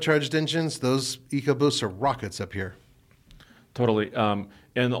 having turbocharged engines. Those EcoBoosts are rockets up here. Totally.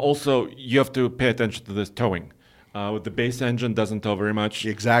 And also, you have to pay attention to this towing. With the base engine, doesn't tow very much.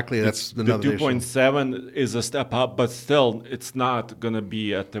 Exactly. That's The another issue. 2.7 is a step up, but still, it's not going to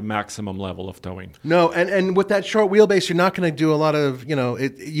be at the maximum level of towing. No, and with that short wheelbase, you're not going to do a lot of,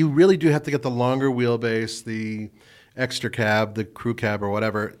 you really do have to get the longer wheelbase, the extra cab, the crew cab or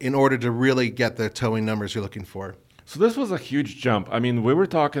whatever, in order to really get the towing numbers you're looking for. So this was a huge jump. I mean, we were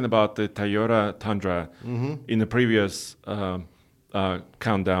talking about the Toyota Tundra in the previous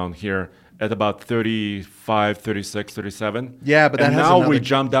countdown here, at about 35, 36, 37. Yeah, but that and has now we another-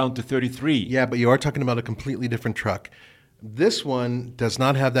 jumped down to 33. Yeah, but you are talking about a completely different truck. This one does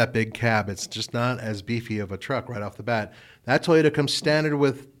not have that big cab. It's just not as beefy of a truck right off the bat. That Toyota comes standard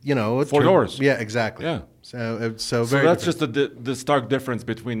with, Four doors. Yeah, exactly. Yeah. So So very that's different. just the stark difference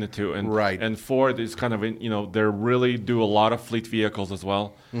between the two. And, Right. And Ford is kind of, they really do a lot of fleet vehicles as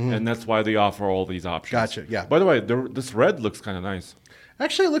well. And that's why they offer all these options. Gotcha, yeah. By the way, this red looks kind of nice.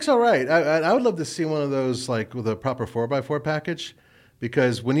 Actually, it looks all right. I would love to see one of those like with a proper 4x4 package,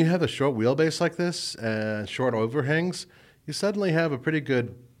 because when you have a short wheelbase like this and short overhangs, you suddenly have a pretty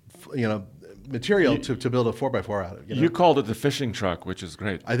good, material to build a 4x4 out of. You called it the fishing truck, which is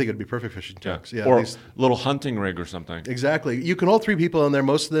great. I think it'd be perfect fishing trucks. Yeah, or these- little hunting rig or something. exactly. You can hold 3 people in there.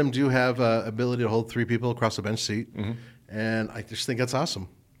 Most of them do have ability to hold 3 people across a bench seat, Mm-hmm. and I just think that's awesome.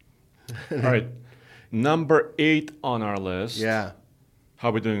 All right. Number 8 on our list. Yeah, How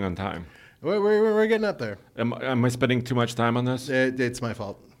are we doing on time? we're getting up there. Am I spending too much time on this? It's my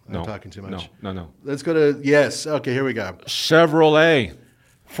fault. No. I'm talking too much. No. Let's go to yes. Okay, here we go. Chevrolet.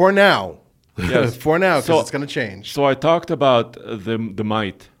 For now. Yes. For now, because So- it's going to change. So I talked about the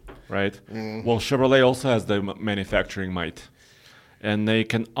might, right? Well, Chevrolet also has the manufacturing might, and they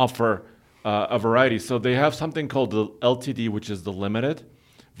can offer a variety. So they have something called the LTD, which is the limited,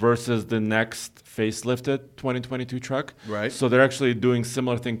 versus the next facelifted 2022 truck. Right. So they're actually doing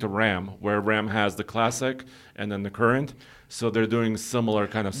similar thing to Ram, where Ram has the classic and then the current. So they're doing similar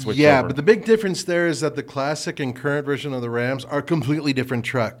kind of switch. Yeah, over. but the big difference there is that the classic and current version of the Rams are completely different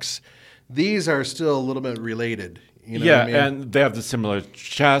trucks. These are still a little bit related. You know what I mean? and they have the similar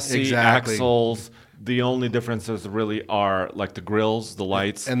chassis, Exactly. axles. The only differences really are like the grills, the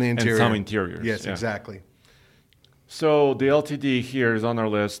lights, and the interior. and some interiors. Yes, Yeah. exactly. So the LTD here is on our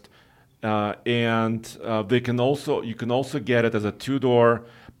list, and you can also get it as a 2-door.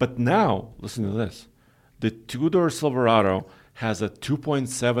 But now, listen to this: the 2-door Silverado has a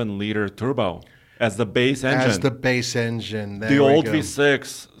 2.7 liter turbo as the base engine. As the base engine. There the we old go.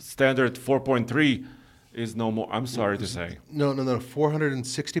 V6 standard 4.3 is no more. I'm sorry to say. No,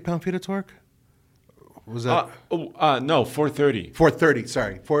 460 pound-feet of torque? Was that? No, 430, 430,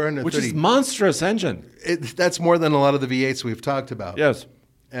 sorry. 430. which is monstrous engine. That's more than a lot of the V8s we've talked about. Yes.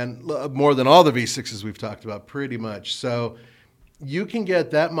 And more than all the V6s we've talked about, pretty much. So you can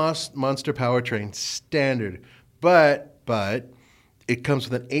get that monster powertrain standard, but it comes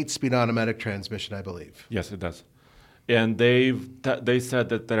with an 8-speed automatic transmission, I believe. Yes, it does. And they said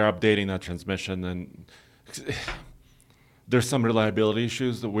that they're updating that transmission, and there's some reliability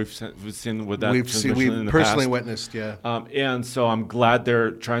issues that we've seen with that transmission in We've the personally past. witnessed, yeah. And so I'm glad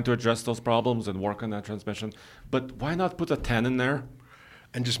they're trying to address those problems and work on that transmission. But why not put a 10 in there?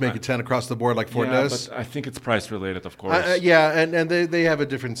 And just make it 10 across the board like Ford Yeah, does. but I think it's price related, of course. Yeah, and they have a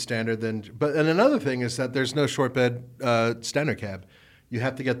different standard than. And another thing is that there's no short bed standard cab. You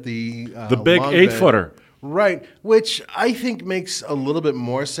have to get the big long 8-footer. bed. Right, which I think makes a little bit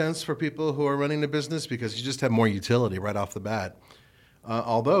more sense for people who are running the business, because you just have more utility right off the bat.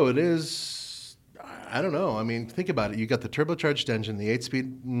 Although it is, I don't know. I mean, think about it. You got the turbocharged engine, the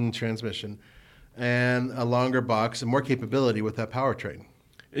 8-speed transmission, and a longer box and more capability with that powertrain.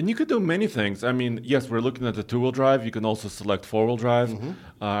 And you could do many things. I mean, yes, we're looking at the 2-wheel drive. You can also select 4-wheel drive.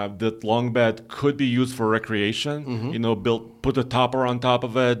 The long bed could be used for recreation. Put a topper on top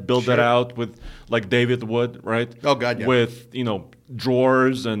of it, build it out with like David would, right? Oh, God, yeah. With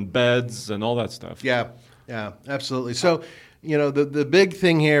drawers and beds and all that stuff. Yeah, absolutely. So, the big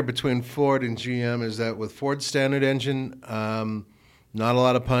thing here between Ford and GM is that with Ford's standard engine, not a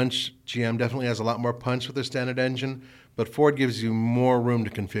lot of punch. GM definitely has a lot more punch with their standard engine, but Ford gives you more room to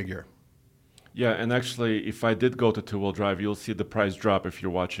configure. Yeah, and actually, if I did go to 2-wheel drive, you'll see the price drop if you're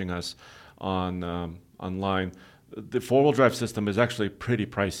watching us on online. The 4-wheel drive system is actually pretty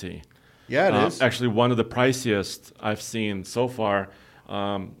pricey. Yeah, it is. Actually, one of the priciest I've seen so far.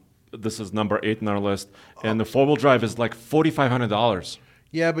 This is number 8 on our list, and the 4-wheel drive is like $4,500.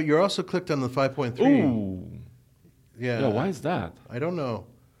 Yeah, but you're also clicked on the 5.3. Ooh, Yeah. yeah. Why is that? I don't know.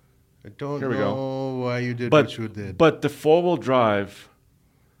 I don't Here we know go. why you did But what you did. but the 4-wheel drive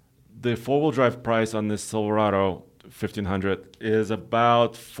price on this Silverado 1500 is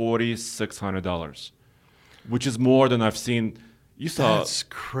about $4,600, which is more than I've seen. You saw That's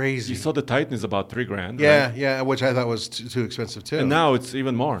crazy. You saw the Titan is about $3,000. yeah, right? yeah, which I thought was too expensive too. And now it's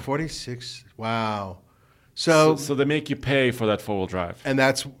even more. 46. Wow. So So they make you pay for that 4-wheel drive. and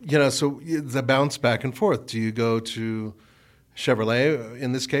that's, so it's a bounce back and forth. Do you go to Chevrolet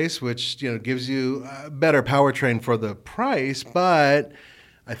in this case, which, gives you a better powertrain for the price, but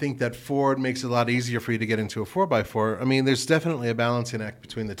I think that Ford makes it a lot easier for you to get into a 4x4. I mean, there's definitely a balancing act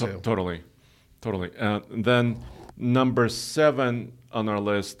between the two. Totally. Totally. Then number 7 on our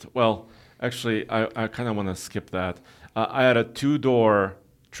list. Well, actually, I kind of want to skip that. I had a 2-door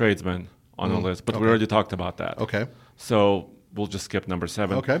tradesman on our list, but we already talked about that. Okay. So we'll just skip number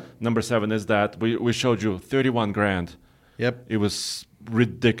 7. Okay. Number 7 is that we showed you 31 grand. Yep. It was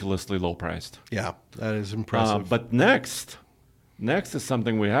ridiculously low priced. Yeah, that is impressive. But next is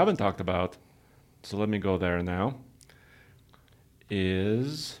something we haven't talked about. So let me go there now.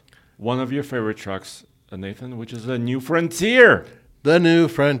 Is one of your favorite trucks, Nathan, which is a new Frontier. The new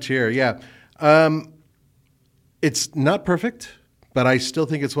Frontier, yeah. It's not perfect, but I still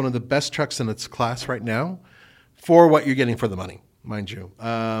think it's one of the best trucks in its class right now for what you're getting for the money, mind you.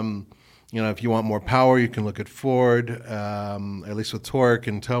 If you want more power, you can look at Ford, at least with torque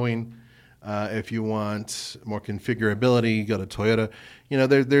and towing. If you want more configurability, go to Toyota.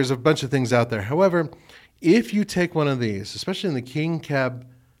 There's a bunch of things out there. However, if you take one of these, especially in the King Cab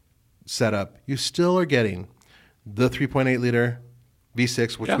setup, you still are getting the 3.8-liter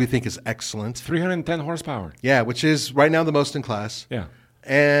V6, which we think is excellent. 310 horsepower. Yeah, which is right now the most in class. Yeah.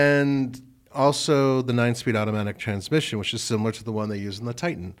 And also the 9-speed automatic transmission, which is similar to the one they use in the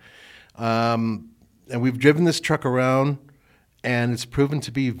Titan. And we've driven this truck around, and it's proven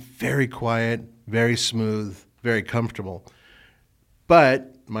to be very quiet, very smooth, very comfortable.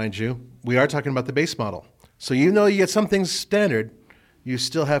 But, mind you, we are talking about the base model. So you get some things standard, you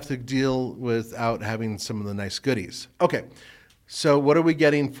still have to deal without having some of the nice goodies. Okay, so what are we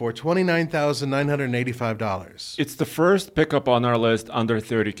getting for $29,985? It's the first pickup on our list under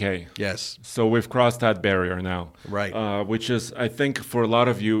 30K. Yes. So we've crossed that barrier now. Right. Which is, I think, for a lot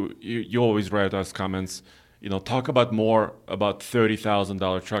of you always write us comments, talk about more about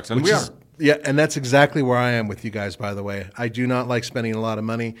 $30,000 trucks. And we are. Yeah, and that's exactly where I am with you guys, by the way. I do not like spending a lot of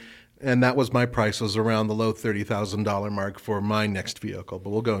money, and that was my price, was around the low $30,000 mark for my next vehicle, but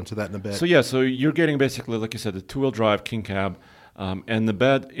we'll go into that in a bit. So you're getting basically, like you said, the 2-wheel drive King Cab, and the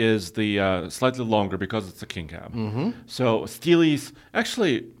bed is the slightly longer because it's a King Cab. Mm-hmm. So Steely's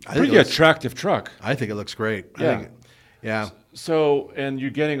actually pretty attractive truck. I think it looks great. Yeah. Yeah. So, and you're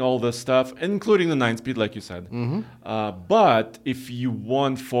getting all this stuff, including the 9-speed, like you said. Mm-hmm. But if you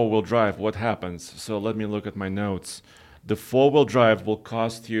want 4-wheel drive, what happens? So let me look at my notes. The 4-wheel drive will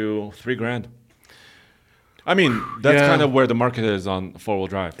cost you $3,000. I mean, that's kind of where the market is on 4-wheel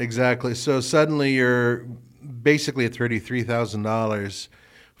drive. Exactly. So suddenly you're basically at $33,000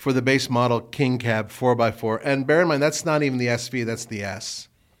 for the base model King Cab 4x4. And bear in mind, that's not even the SV, that's the S.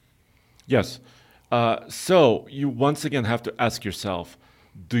 Yes. So you once again have to ask yourself,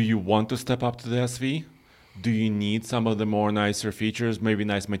 do you want to step up to the SV? Do you need some of the more nicer features, maybe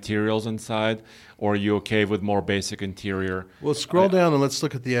nice materials inside? Or are you okay with more basic interior? Well, scroll down and let's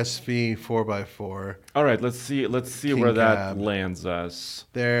look at the SV 4x4. All right, let's see King where that Cab lands us.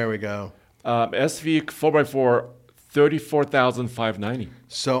 There we go. SV 4x4, $34,590.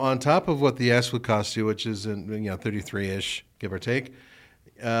 So on top of what the S would cost you, which is 33-ish, give or take,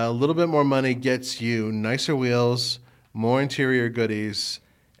 a little bit more money gets you nicer wheels, more interior goodies,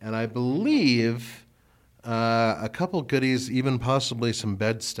 and I believe a couple goodies, even possibly some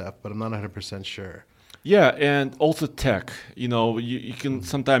bed stuff, but I'm not 100% sure. Yeah, and also tech. You can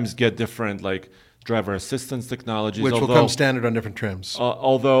sometimes get different driver assistance technologies. Which will come standard on different trims.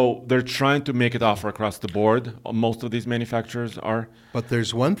 Although they're trying to make it offer across the board. Most of these manufacturers are. But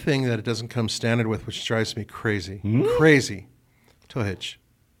there's one thing that it doesn't come standard with, which drives me crazy. Crazy. Tow hitch.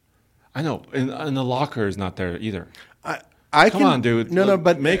 I know, and the locker is not there either. Come on, dude. No,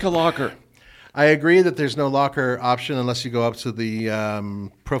 but make a locker. I agree that there's no locker option unless you go up to the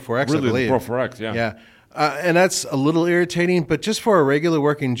Pro 4X, really, I believe. Pro 4X, yeah. Yeah, and that's a little irritating, but just for a regular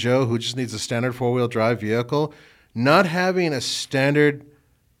working Joe who just needs a standard 4-wheel drive vehicle, not having a standard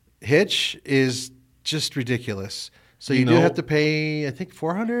hitch is just ridiculous. So you do have to pay, I think,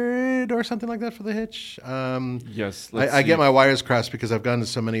 $400 or something like that for the hitch. Yes. I get my wires crossed because I've gone to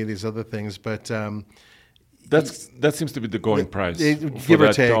so many of these other things, but that seems to be the going price for give or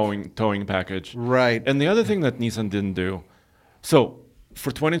that take. towing package. Right. And the other thing that Nissan didn't do, so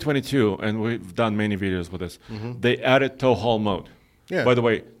for 2022, and we've done many videos with this, they added tow haul mode. Yeah. By the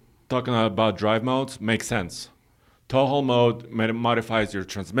way, talking about drive modes makes sense. Tow haul mode modifies your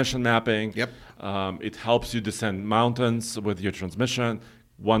transmission mapping. Yep. It helps you descend mountains with your transmission.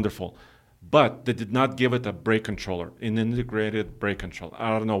 Wonderful. But they did not give it a brake controller, an integrated brake controller.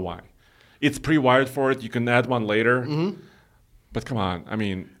 I don't know why. It's pre-wired for it. You can add one later. But come on, I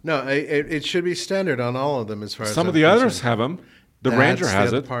mean... No, it should be standard on all of them as far as some of the others have them. The Ranger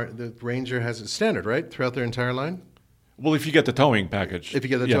has it. The Ranger has it standard, right? Throughout their entire line? Well, if you get the towing package. If you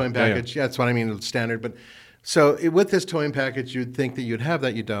get the towing package, yeah, that's what I mean, it's standard. But so with this towing package, you'd think that you'd have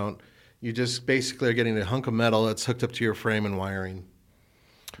that. You don't. You just basically are getting a hunk of metal that's hooked up to your frame and wiring,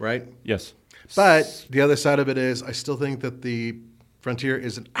 right? Yes. But the other side of it is I still think that the Frontier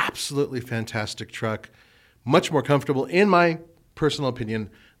is an absolutely fantastic truck, much more comfortable, in my personal opinion,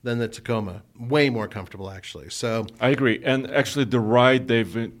 than the Tacoma. Way more comfortable, actually. So I agree. And actually, the ride,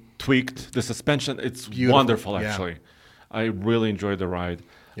 they've tweaked the suspension. It's Beautiful. wonderful, Yeah. actually. I really enjoyed the ride.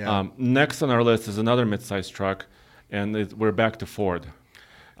 Yeah. Next on our list is another mid-size truck, and we're back to Ford.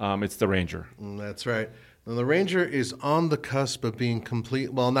 It's the Ranger. That's right. Now, the Ranger is on the cusp of being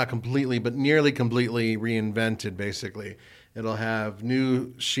not completely, but nearly completely reinvented, basically. It'll have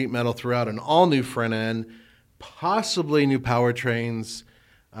new sheet metal throughout, an all-new front end, possibly new powertrains,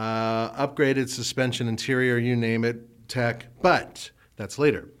 upgraded suspension, interior, you name it, tech, but that's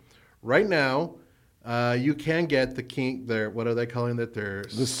later. Right now, you can get what are they calling it?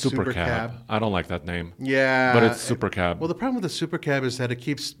 The Super Cab. I don't like that name. Yeah. But it's Super Cab. Well, the problem with the Super Cab is that it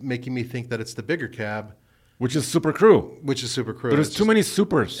keeps making me think that it's the bigger cab, Which is Super Crew. which is Super Crew. There's It's too many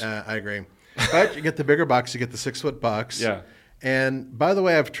supers. I agree. But you get the bigger box, you get the 6-foot box. Yeah. And by the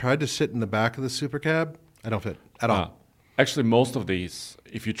way, I've tried to sit in the back of the Super Cab. I don't fit at all. Actually, most of these,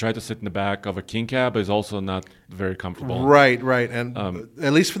 if you try to sit in the back of a King Cab, is also not very comfortable. Right. And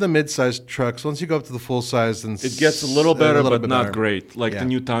at least for the mid-sized trucks, once you go up to the full size, then It gets a little better, but bit not better. great. Like Yeah. the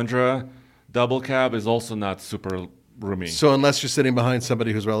new Tundra double cab is also not super roomy. So unless you're sitting behind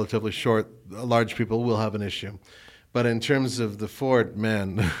somebody who's relatively short, large people will have an issue. But in terms of the Ford,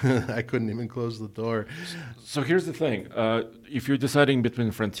 man, I couldn't even close the door. So here's the thing: if you're deciding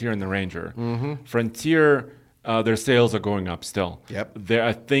between Frontier and the Ranger, Frontier, their sales are going up still. Yep.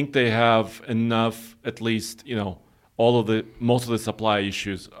 I think they have enough, at least most of the supply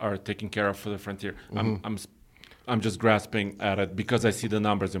issues are taken care of for the Frontier. I'm just grasping at it because I see the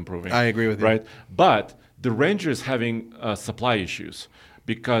numbers improving. I agree with you. Right, but the Ranger is having supply issues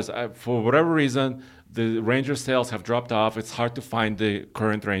because for whatever reason, the Ranger sales have dropped off. It's hard to find the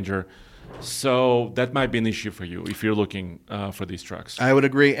current Ranger. So that might be an issue for you if you're looking for these trucks. I would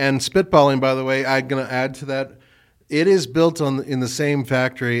agree. And spitballing, by the way, I'm going to add to that. It is built in the same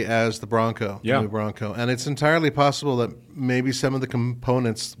factory as the Bronco, Yeah. the new Bronco. And it's entirely possible that maybe some of the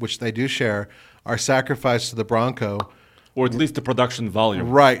components, which they do share, are sacrificed to the Bronco. Or at least the production volume.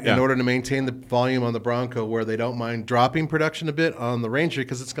 Right, Yeah. in order to maintain the volume on the Bronco, where they don't mind dropping production a bit on the Ranger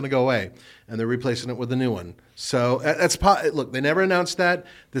because it's going to go away, and they're replacing it with a new one. So look, they never announced that.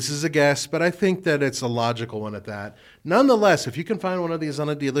 This is a guess, but I think that it's a logical one at that. Nonetheless, if you can find one of these on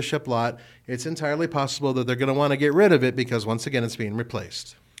a dealership lot, it's entirely possible that they're going to want to get rid of it because, once again, it's being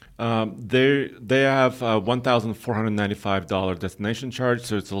replaced. They have a $1,495 destination charge,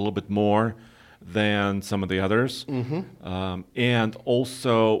 so it's a little bit more than some of the others. And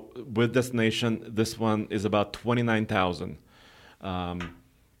also with destination, this one is about $29,000,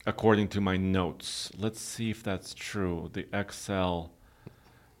 according to my notes. Let's see if that's true. The XL,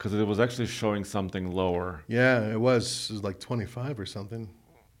 because it was actually showing something lower. Yeah, it was like 25 or something.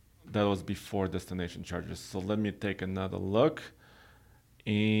 That was before destination charges. So let me take another look.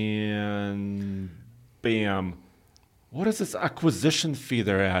 And bam. What is this acquisition fee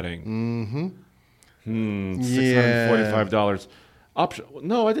they're adding? $645. Option?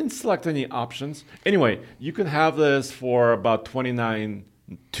 No, I didn't select any options. Anyway, you can have this for about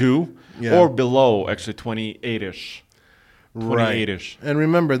 $29,200 or below, actually 28-ish. 28-ish. And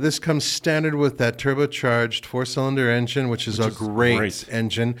remember, this comes standard with that turbocharged 4-cylinder engine, which is a great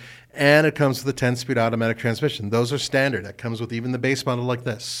engine, and it comes with a 10-speed automatic transmission. Those are standard. That comes with even the base model like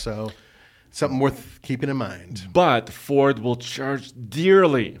this. So something worth keeping in mind. But Ford will charge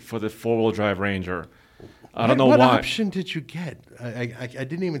dearly for the four-wheel drive Ranger. I don't know why. What option did you get? I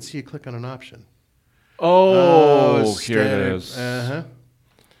didn't even see you click on an option. Oh, here it standard. is. Uh-huh.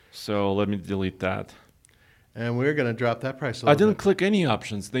 So let me delete that. And we're going to drop that price a I little didn't click any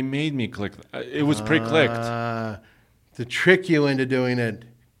options. They made me click. It was pre-clicked. To trick you into doing it.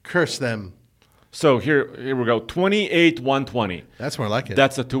 Curse them. So here we go. 28,120. That's more like it.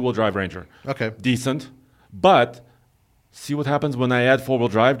 That's a two-wheel drive Ranger. Okay. Decent. But see what happens when I add four-wheel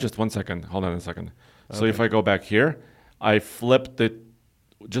drive? Just 1 second. Hold on a second. So if I go back here, I flipped it.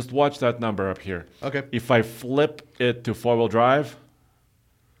 Just watch that number up here. Okay. If I flip it to four-wheel drive,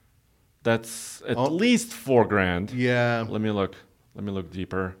 that's at least $4,000. Yeah. Let me look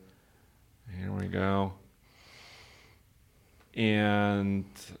deeper. Here we go. And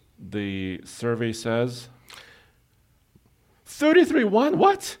the survey says 33,100.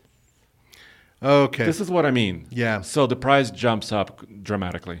 What? Okay. This is what I mean. Yeah. So the price jumps up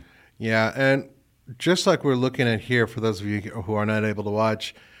dramatically. Yeah, and just like we're looking at here, for those of you who are not able to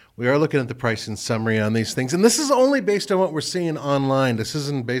watch, We are looking at the pricing summary on these things. And this is only based on what we're seeing online. This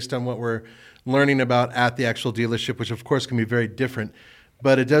isn't based on what we're learning about at the actual dealership, which of course can be very different.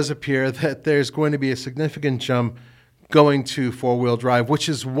 But it does appear that there's going to be a significant jump going to four-wheel drive, which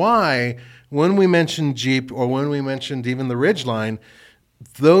is why when we mentioned Jeep or when we mentioned even the Ridgeline,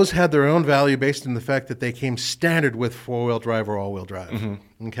 those had their own value based on the fact that they came standard with four-wheel drive or all-wheel drive.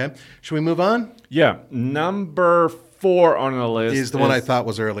 Okay. Should we move on? Yeah. Number 4 on the list Is the one I thought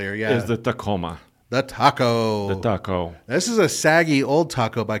was earlier. Yeah. is the Tacoma. The Taco. The Taco. This is a saggy old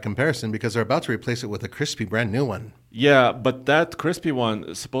Taco by comparison because they're about to replace it with a crispy brand new one. Yeah, but that crispy one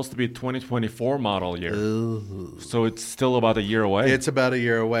is supposed to be 2024 model year. Ooh. So it's still about a year away. It's about a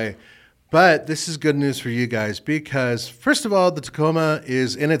year away. But this is good news for you guys because, first of all, the Tacoma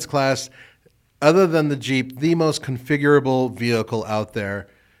is in its class, other than the Jeep, the most configurable vehicle out there,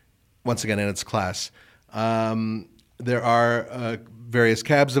 once again, in its class. There are various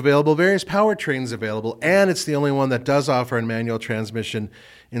cabs available, various powertrains available, and it's the only one that does offer a manual transmission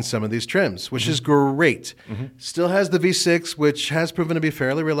in some of these trims, which is great. Still has the V6, which has proven to be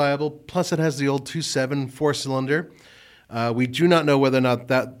fairly reliable, plus it has the old 2.7 4-cylinder. We do not know whether or not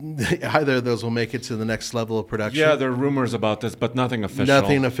that either of those will make it to the next level of production. Yeah, there are rumors about this, but nothing official.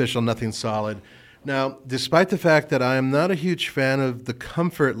 Nothing official, nothing solid. Now, despite the fact that I am not a huge fan of the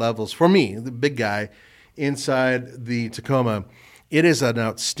comfort levels, for me, the big guy, inside the Tacoma, it is an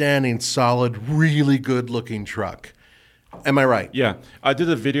outstanding, solid, really good-looking truck. Am I right? Yeah, I did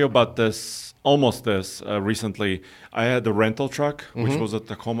a video about this, almost this, recently. I had the rental truck, which was a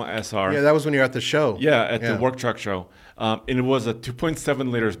Tacoma SR. Yeah, that was when you were at the show. Yeah, at the work truck show. And it was a 2.7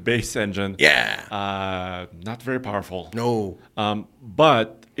 liters base engine. Yeah. Not very powerful. No.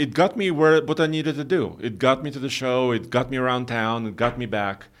 But it got me what I needed to do. It got me to the show. It got me around town. It got me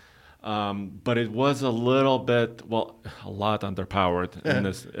back. But it was a little bit, a lot underpowered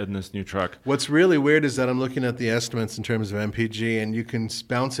in this new truck. What's really weird is that I'm looking at the estimates in terms of MPG, and you can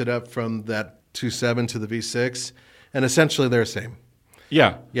bounce it up from that 2.7 to the V6, and essentially they're the same.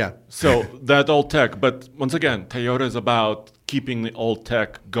 Yeah. Yeah. So that old tech. But once again, Toyota is about keeping the old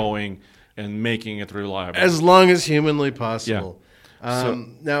tech going and making it reliable. As long as humanly possible. Yeah.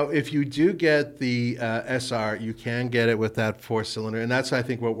 Now, if you do get the SR, you can get it with that 4-cylinder, and that's, I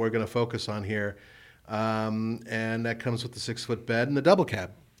think, what we're going to focus on here. And that comes with the 6-foot bed and the double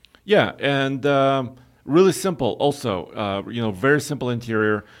cab. Yeah, and really simple also. Very simple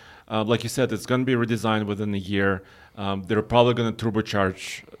interior. Like you said, it's going to be redesigned within a year. They're probably going to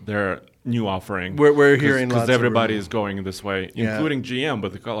turbocharge their new offering. We're hearing lots because everybody is going this way, including GM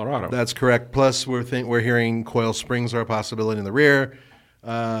with the Colorado. That's correct. Plus, we're hearing coil springs are a possibility in the rear,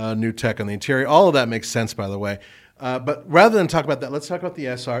 new tech on the interior. All of that makes sense, by the way. But rather than talk about that, let's talk about the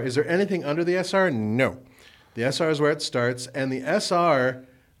SR. Is there anything under the SR? No. The SR is where it starts, and the SR,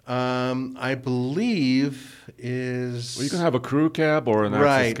 I believe, is... Well, you can have a crew cab or an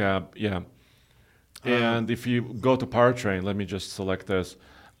access cab. Yeah. And if you go to powertrain, let me just select this.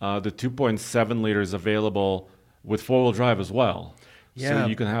 The 2.7 liter is available with four-wheel drive as well. Yeah. So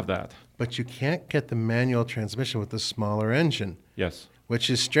you can have that. But you can't get the manual transmission with the smaller engine. Yes.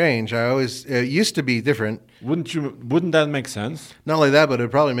 Which is strange. It used to be different. Wouldn't that make sense? Not only that, but it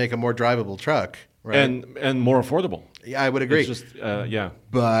would probably make a more drivable truck, right? And more affordable. Yeah, I would agree. It's just, yeah.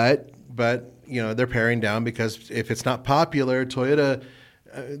 But they're paring down because if it's not popular, Toyota,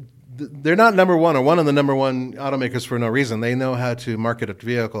 they're not number one or one of the number one automakers for no reason. They know how to market a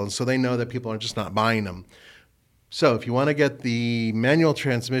vehicle, and so they know that people are just not buying them. So if you want to get the manual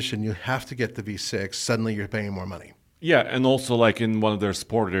transmission, you have to get the V6. Suddenly you're paying more money. Yeah, and also like in one of their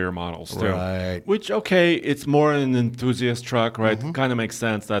sportier models too. Right. Which, okay, it's more an enthusiast truck, right? Kind of makes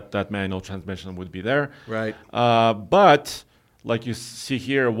sense that manual transmission would be there. Right. But like you see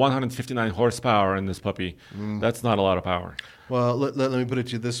here, 159 horsepower in this puppy. That's not a lot of power. Well, let me put it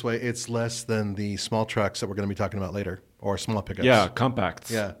to you this way. It's less than the small trucks that we're going to be talking about later, or small pickups. Yeah,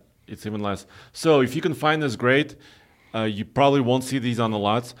 compacts. Yeah. It's even less. So if you can find this, great. You probably won't see these on the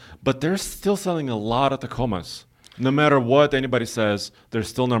lots, but they're still selling a lot of Tacomas. No matter what anybody says, they're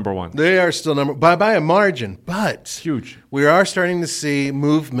still number one. They are still by a margin, but It's huge. We are starting to see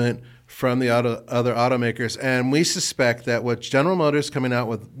movement from the other automakers, and we suspect that with General Motors coming out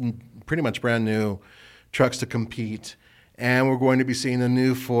with pretty much brand new trucks to compete, and we're going to be seeing a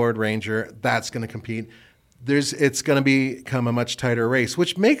new Ford Ranger that's going to compete, it's going to become a much tighter race,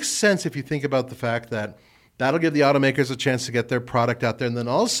 which makes sense if you think about the fact that that'll give the automakers a chance to get their product out there. And then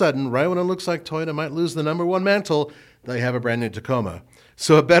all of a sudden, right when it looks like Toyota might lose the number one mantle, they have a brand new Tacoma.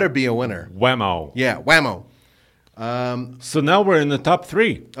 So it better be a winner. Whammo. Yeah, whammo. So now we're in the top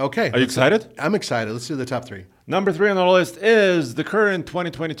 3. Okay. Are you excited? I'm excited. Let's do the top 3. Number 3 on our list is the current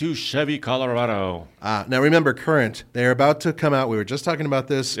 2022 Chevy Colorado. Now remember, current. They're about to come out. We were just talking about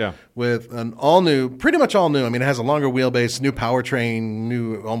this with an pretty much all new. I mean, it has a longer wheelbase, new powertrain,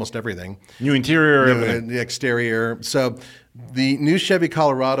 new almost everything. New interior, everything. The exterior. So the new Chevy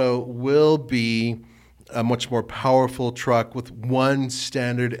Colorado will be a much more powerful truck with one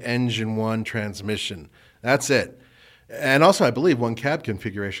standard engine, one transmission. That's it. And also, I believe, one cab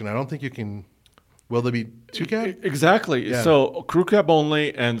configuration. I don't think you can... Will there be 2 cab? Exactly. Yeah. So crew cab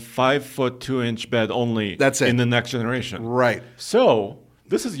only and 5'2" bed only. That's it. In the next generation. Right. So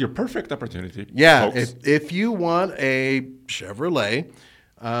this is your perfect opportunity. Yeah. Folks. If you want a Chevrolet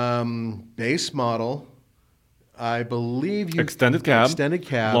base model, I believe you... Extended cab.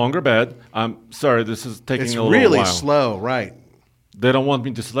 Longer bed. I'm sorry, this is taking a little while. It's really slow, right. They don't want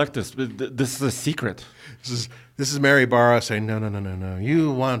me to select this. This is a secret. This is Mary Barra saying, no.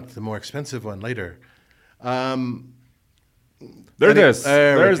 You want the more expensive one later. There it is.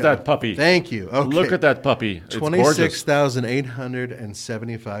 There's that puppy. Thank you. Okay. Look at that puppy. It's gorgeous.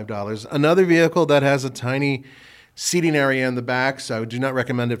 $26,875. Another vehicle that has a tiny seating area in the back, so I do not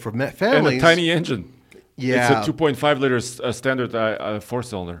recommend it for families. And a tiny engine. Yeah. It's a 2.5 liters standard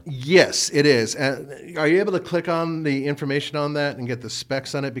 4-cylinder. Yes, it is. Are you able to click on the information on that and get the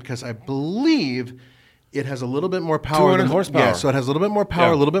specs on it? Because I believe it has a little bit more power. 200 horsepower. Yeah, so it has a little bit more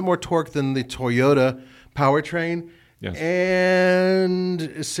power, a little bit more torque than the Toyota powertrain. Yes. And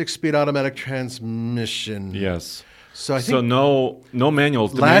a 6-speed automatic transmission. Yes. So I think no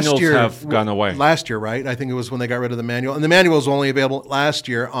manuals. The manuals have gone away. Last year, right? I think it was when they got rid of the manual. And the manual was only available last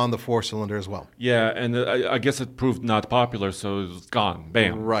year on the 4-cylinder as well. Yeah, and I guess it proved not popular, so it's gone.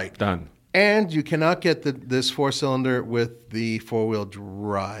 Bam. Right. Done. And you cannot get this 4-cylinder with the 4-wheel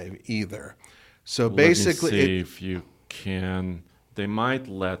drive either. So basically... Let me see if you can. They might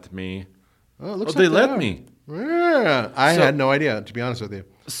let me. Oh, it looks they like let me. Yeah. I had no idea, to be honest with you.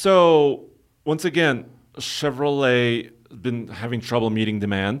 So, once again... Chevrolet been having trouble meeting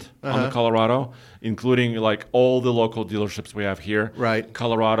demand on the Colorado, including like all the local dealerships we have here. Right.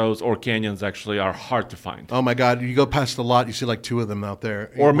 Colorados or Canyons actually are hard to find. Oh my God! You go past the lot, you see like 2 of them out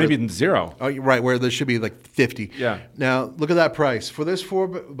there, or maybe 0. Oh, right, where there should be like 50. Yeah. Now look at that price for this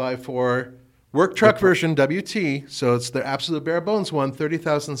 4x4 work truck version WT. So it's the absolute bare bones one,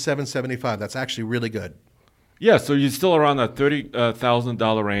 $30,775. That's actually really good. Yeah, so you're still around that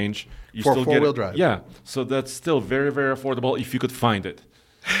 $30,000 range. You for still 4-wheel drive. Yeah, so that's still very, very affordable if you could find it.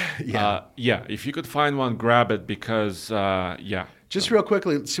 If you could find one, grab it because, Just real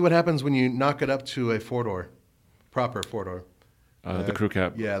quickly, see what happens when you knock it up to a 4-door, proper 4-door. The crew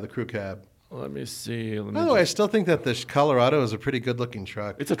cab. Yeah, the crew cab. Let me see. By the way, I still think that the Colorado is a pretty good-looking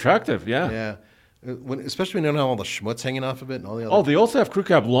truck. It's attractive, yeah. Yeah. Especially when you don't have all the schmutz hanging off of it and all the other... Oh, they also have crew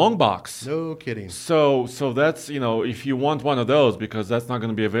cab long box. No kidding. So that's, if you want one of those, because that's not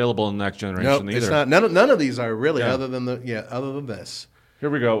going to be available in the next generation either. It's not. None of these are really, other than this. Here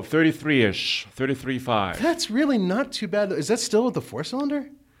we go, 33-ish, 33.5. That's really not too bad. Is that still with the 4-cylinder?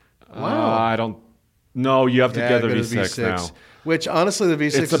 Wow. I don't... No, you have to get the V6 now. Which, honestly, the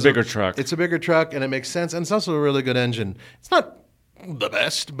V6 It's a bigger truck. It's a bigger truck, and it makes sense. And it's also a really good engine. It's not the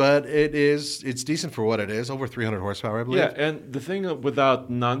best, but it's decent for what it is. Over 300 horsepower, I believe. Yeah, and the thing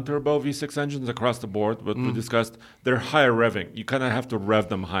without non-turbo V6 engines across the board, what we discussed, they're higher revving. You kind of have to rev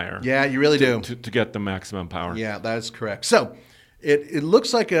them higher. Yeah, you really do. To get the maximum power. Yeah, that is correct. So it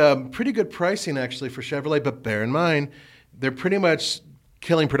looks like a pretty good pricing, actually, for Chevrolet, but bear in mind, they're pretty much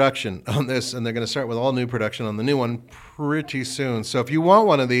killing production on this, and they're going to start with all new production on the new one pretty soon. So if you want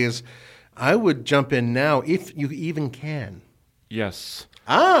one of these, I would jump in now if you even can. Yes.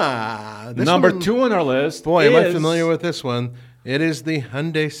 Number 2 on our list. Boy, am I familiar with this one. It is the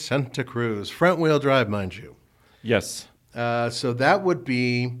Hyundai Santa Cruz, front-wheel drive, mind you. Yes. So that would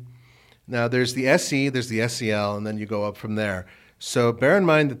be, now there's the SE, there's the SEL, and then you go up from there. So bear in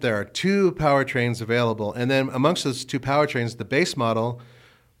mind that there are 2 powertrains available, and then amongst those 2 powertrains, the base model,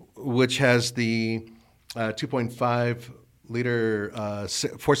 which has the 2.5-liter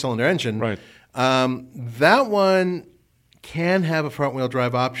 4-cylinder engine, right? That one can have a front-wheel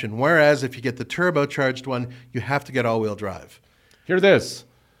drive option, whereas if you get the turbocharged one, you have to get all-wheel drive. Here it is.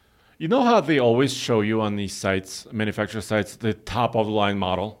 You know how they always show you on these sites, manufacturer sites, the top-of-the-line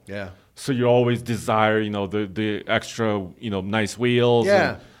model? Yeah. So you always desire, the extra, nice wheels,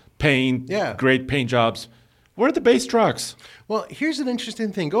 and paint, great paint jobs. Where are the base trucks? Well, here's an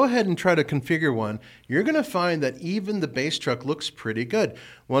interesting thing. Go ahead and try to configure one. You're going to find that even the base truck looks pretty good.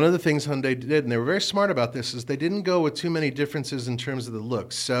 One of the things Hyundai did, and they were very smart about this, is they didn't go with too many differences in terms of the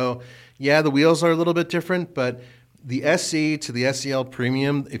looks. So, yeah, the wheels are a little bit different, but The SE to the SEL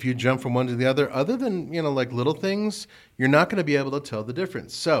Premium, if you jump from one to the other than, like little things, you're not going to be able to tell the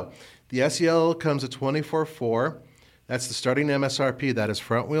difference. So the SEL comes at $24,400. That's the starting MSRP. That is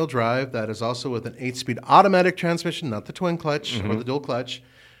front-wheel drive. That is also with an 8-speed automatic transmission, not the twin clutch or the dual clutch.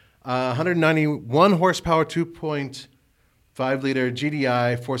 191 horsepower, 2.5-liter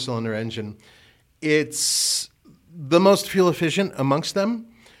GDI 4-cylinder engine. It's the most fuel efficient amongst them.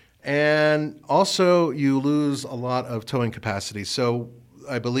 And also, you lose a lot of towing capacity. So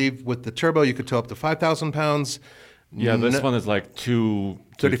I believe with the turbo, you could tow up to 5,000 pounds. Yeah, this one is like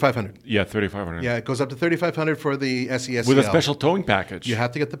 3,500. Yeah, 3,500. Yeah, it goes up to 3,500 for the SESCL. With a special towing package. You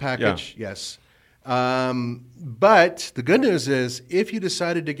have to get the package, yes. But the good news is, if you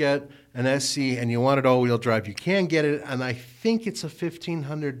decided to get an SC and you wanted all-wheel drive, you can get it, and I think it's a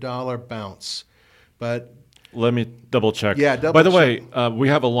 $1,500 bounce. But let me double check. Yeah, double By the check. way, we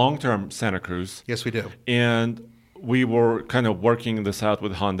have a long-term Santa Cruz. Yes, we do. And we were kind of working this out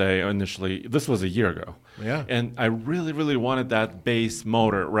with Hyundai initially. This was a year ago. Yeah. And I really, really wanted that base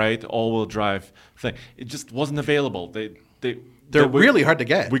motor, right? All-wheel drive thing. It just wasn't available. They're really hard to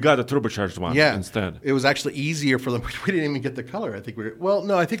get. We got a turbocharged one instead. It was actually easier for them. We didn't even get the color. I think we did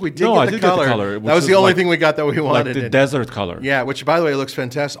get the color. That was the only thing we got that we wanted. Like the desert color. Yeah, which, by the way, looks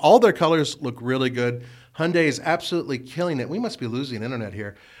fantastic. All their colors look really good. Hyundai is absolutely killing it. We must be losing internet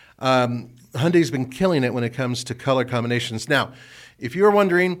here. Hyundai's been killing it when it comes to color combinations. Now, if you're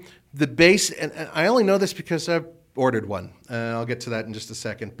wondering, the base, and I only know this because I've ordered one. I'll get to that in just a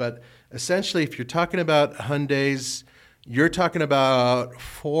second. But essentially, if you're talking about Hyundais, you're talking about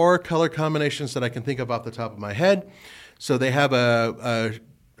 4 color combinations that I can think of off the top of my head. So they have a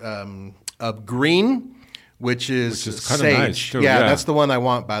green, which is kind of nice too. Yeah, that's the one I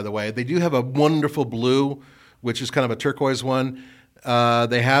want, by the way. They do have a wonderful blue, which is kind of a turquoise one.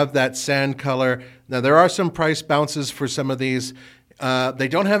 They have that sand color. Now, there are some price bounces for some of these. They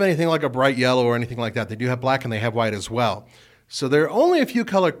don't have anything like a bright yellow or anything like that. They do have black and they have white as well. So there are only a few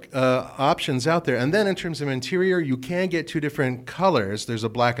color options out there. And then in terms of interior, you can get 2 different colors. There's a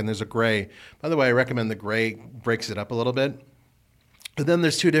black and there's a gray. By the way, I recommend the gray. Breaks it up a little bit. And then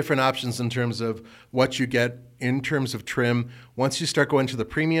there's 2 different options in terms of what you get in terms of trim. Once you start going to the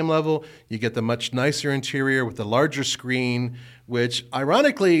premium level, you get the much nicer interior with the larger screen, which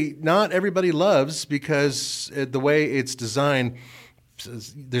ironically not everybody loves because the way it's designed,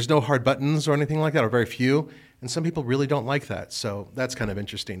 there's no hard buttons or anything like that, or very few. And some people really don't like that. So that's kind of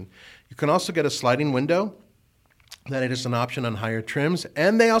interesting. You can also get a sliding window. That is an option on higher trims.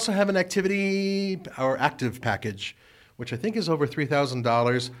 And they also have an activity or active package, which I think is over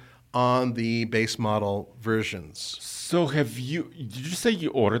 $3,000 on the base model versions. So did you say you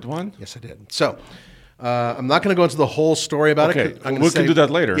ordered one? Yes, I did. So I'm not going to go into the whole story about it. We can do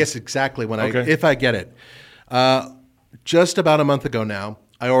that later. Yes, exactly. If I get it. Just about a month ago now,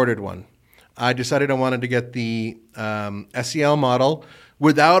 I ordered one. I decided I wanted to get the SEL model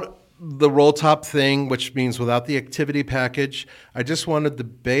without the roll top thing, which means without the activity package. I just wanted the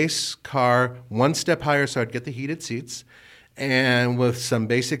base car one step higher so I'd get the heated seats, and with some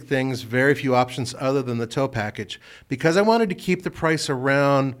basic things, very few options other than the tow package, because I wanted to keep the price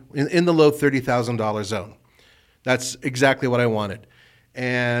around in the low $30,000 zone. That's exactly what I wanted.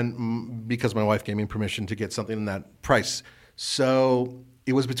 And because my wife gave me permission to get something in that price. So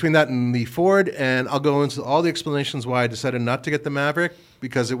it was between that and the Ford, and I'll go into all the explanations why I decided not to get the Maverick,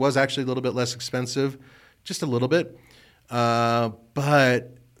 because it was actually a little bit less expensive, just a little bit.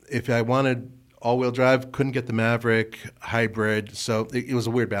 But if I wanted all-wheel drive, couldn't get the Maverick hybrid, so it was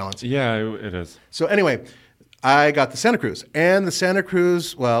a weird balance. Yeah, it is. So anyway, I got the Santa Cruz. And the Santa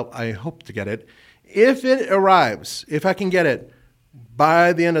Cruz, well, I hope to get it. If it arrives, if I can get it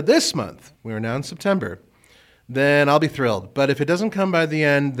by the end of this month, we're now in September, then I'll be thrilled. But if it doesn't come by the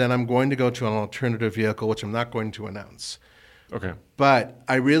end, then I'm going to go to an alternative vehicle, which I'm not going to announce. Okay. But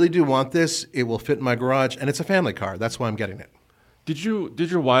I really do want this. It will fit in my garage, and it's a family car. That's why I'm getting it. Did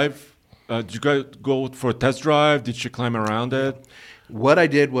your wife, did you guys go for a test drive? Did she climb around it? What I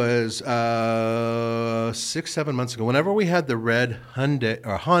did was 6-7 months ago, whenever we had the red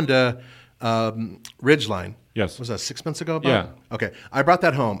Honda Ridgeline. Yes. Was that 6 months ago? Yeah. Okay. I brought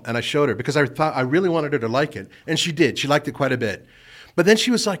that home and I showed her because I thought I really wanted her to like it. And she did. She liked it quite a bit. But then she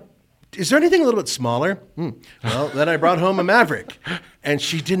was like, is there anything a little bit smaller? Well, then I brought home a Maverick. And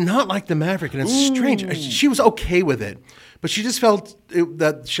she did not like the Maverick. And it's strange. She was okay with it. But she just felt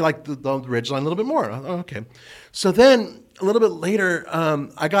that she liked the Ridgeline a little bit more. Oh, okay. So then a little bit later,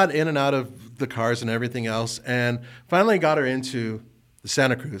 I got in and out of the cars and everything else. And finally got her into the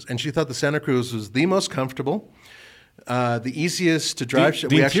Santa Cruz, and she thought the Santa Cruz was the most comfortable. The easiest to drive.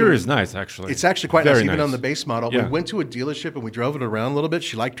 The interior is nice, actually. It's actually quite Very nice, even on the base model. Yeah. We went to a dealership and we drove it around a little bit.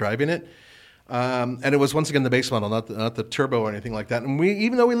 She liked driving it. And it was, once again, the base model, not the turbo or anything like that. And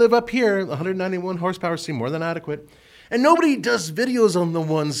even though we live up here, 191 horsepower seemed more than adequate. And nobody does videos on the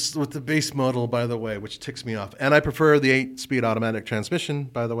ones with the base model, by the way, which ticks me off. And I prefer the 8-speed automatic transmission,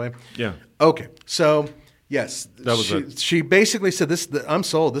 by the way. Yeah. Okay, so yes, That was it. she basically said, I'm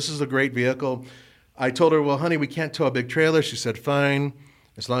sold. This is a great vehicle. I told her, well, honey, we can't tow a big trailer. She said, fine,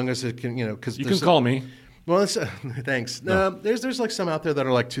 as long as it can, because You can call me. Well, thanks. No, there's like some out there that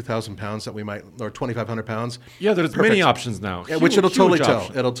are like 2,000 pounds that we might, or 2,500 pounds. Yeah, there's Perfect. many options now. Yeah, which it'll totally Huge tow.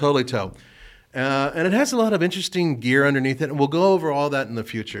 option. It'll totally tow. And it has a lot of interesting gear underneath it, and we'll go over all that in the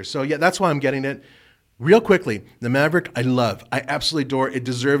future. So, yeah, that's why I'm getting it. Real quickly, the Maverick, I love. I absolutely adore. It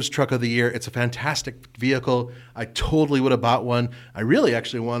deserves Truck of the Year. It's a fantastic vehicle. I totally would have bought one. I really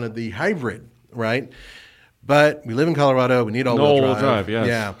actually wanted the hybrid, right? But we live in Colorado. We need all-wheel drive. Yes.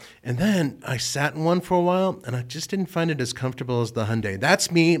 Yeah. And then I sat in one for a while, and I just didn't find it as comfortable as the Hyundai.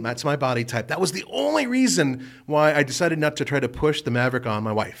 That's me. That's my body type. That was the only reason why I decided not to try to push the Maverick on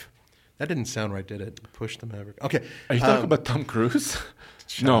my wife. That didn't sound right, did it? Push the Maverick. Okay. Are you talking about Tom Cruise?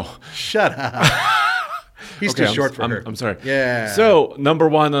 No. Shut up. He's too short for her. I'm sorry. Yeah. So, number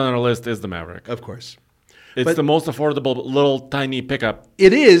one on our list is the Maverick. Of course. It's the most affordable little tiny pickup.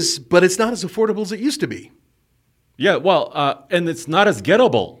 It is, but it's not as affordable as it used to be. Yeah, well, and it's not as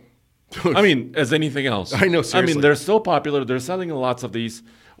gettable. I mean, as anything else. I know, I seriously. mean, they're so popular. They're selling lots of these,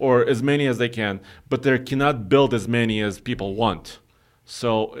 or as many as they can, but they cannot build as many as people want.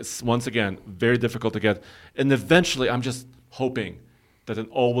 So it's, once again, very difficult to get. And eventually, I'm just hoping that an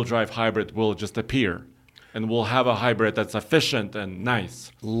all-wheel drive hybrid will just appear. And we'll have a hybrid that's efficient and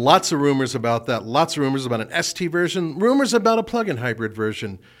nice. Lots of rumors about that. Lots of rumors about an ST version. Rumors about a plug-in hybrid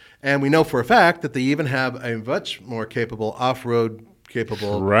version. And we know for a fact that they even have a much more capable off-road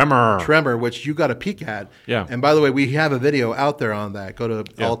capable Tremor, which you got a peek at. Yeah. And by the way, we have a video out there on that. Go to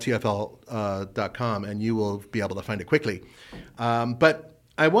alltfl.com and you will be able to find it quickly. But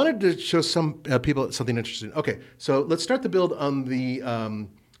I wanted to show some people something interesting. Okay, so let's start the build on the on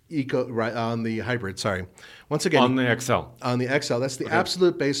the hybrid. Sorry, once again On the XL. On the XL, that's the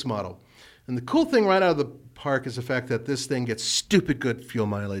absolute base model. And the cool thing right out of the park is the fact that this thing gets stupid good fuel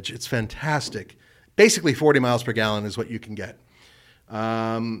mileage. It's fantastic. Basically, 40 miles per gallon is what you can get.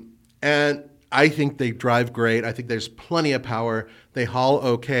 And I think they drive great. I think there's plenty of power. They haul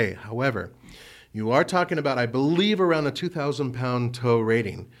okay. However, you are talking about, I believe, around a 2,000-pound tow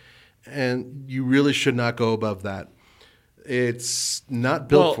rating. And you really should not go above that. It's not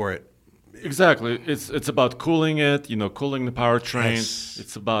built for it. Exactly. It's about cooling it, cooling the powertrain. Yes.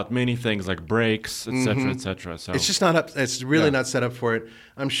 It's about many things like brakes, etc., etc. So It's just not up. It's really not set up for it.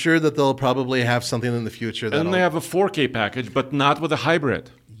 I'm sure that they'll probably have something in the future. and they have a 4K package, but not with a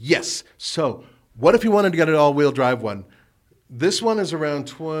hybrid. Yes. So what if you wanted to get an all-wheel drive one? This one is around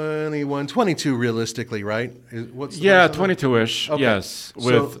 21, 22 realistically, right? What's the price on it? 22-ish. Okay. Yes,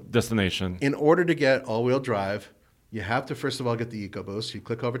 with So- destination. In order to get all-wheel drive, you have to first of all get the EcoBoost. You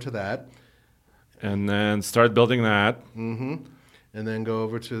click over to that, And then start building that. and then go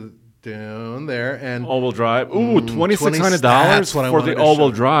over to down there and All-wheel drive. Ooh, $2,600 That's what I for wanted the to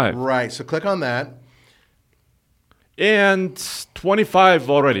all-wheel show. drive. Right. So click on that. And 25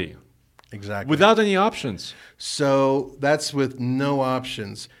 already, Exactly. without any options. So that's with no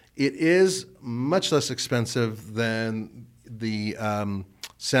options. It is much less expensive than the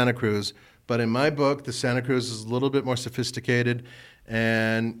Santa Cruz, but in my book, the Santa Cruz is a little bit more sophisticated,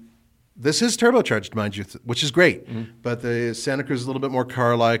 and this is turbocharged, mind you, which is great. But the Santa Cruz is a little bit more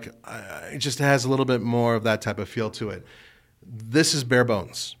car-like. It just has a little bit more of that type of feel to it. This is bare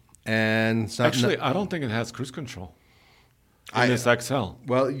bones, and it's not Actually, I don't think it has cruise control in this XL.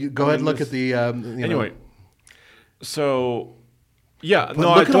 well, you go ahead and look at the Anyway, so yeah, But no,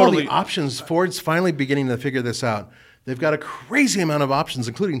 look I at all totally. the options. Ford's finally beginning to figure this out. They've got a crazy amount of options,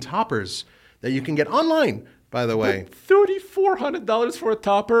 including toppers that you can get online, by the way. $3,400 for a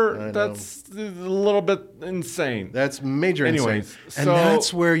topper. know. That's a little bit insane. That's major Anyways, insane. And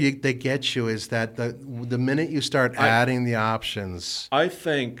that's where they get you, is that the minute you start adding the options. I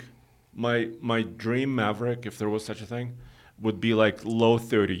think my dream Maverick, if there was such a thing, would be like low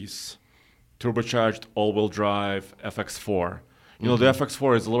 30s, turbocharged all-wheel drive FX4. The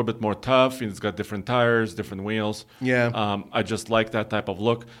FX4 is a little bit more tough. It's got different tires, different wheels. Yeah. I just like that type of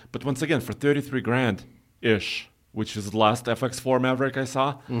look. But once again, for 33 grand ish, which is the last FX4 Maverick I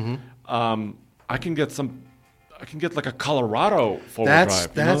saw, I can get like a Colorado four-wheel drive.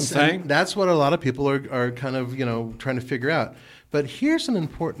 You know what I'm saying? That's what a lot of people are kind of trying to figure out. But here's an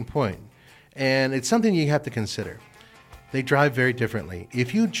important point, and it's something you have to consider. they drive very differently.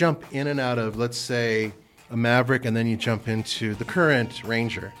 If you jump in and out of, let's say, a Maverick and then you jump into the current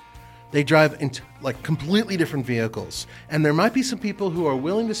Ranger, they drive into like completely different vehicles. And there might be some people who are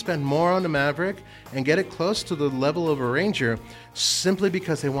willing to spend more on a Maverick and get it close to the level of a Ranger simply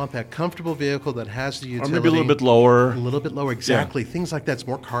because they want that comfortable vehicle that has the utility. Or maybe a little bit lower. A little bit lower, exactly. Yeah. Things like that's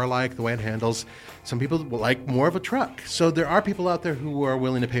more car-like, the way it handles. Some people like more of a truck. So there are people out there who are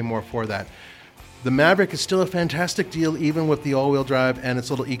willing to pay more for that. The Maverick is still a fantastic deal, even with the all-wheel drive and its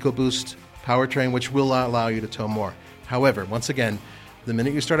little EcoBoost powertrain, which will allow you to tow more. However, once again, the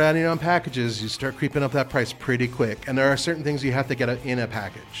minute you start adding on packages, you start creeping up that price pretty quick. And there are certain things you have to get in a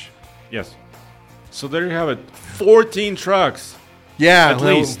package. Yes. So there you have it. 14 trucks. Yeah, at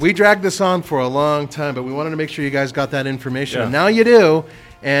least. We dragged this on for a long time, but we wanted to make sure you guys got that information. Yeah. And now you do.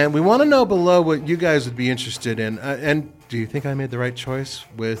 And we want to know below what you guys would be interested in. And do you think I made the right choice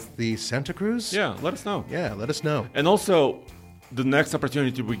with the Santa Cruz? Yeah, let us know. Yeah, let us know. And also, the next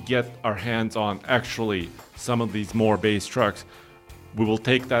opportunity we get our hands on actually some of these more base trucks, we will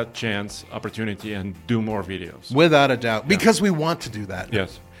take that opportunity and do more videos. Without a doubt, because we want to do that.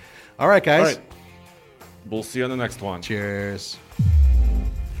 Yes. All right, guys. All right. We'll see you on the next one. Cheers.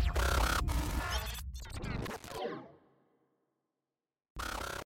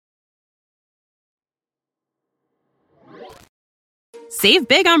 Save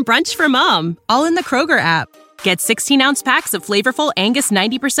big on brunch for mom, all in the Kroger app. Get 16-ounce packs of flavorful Angus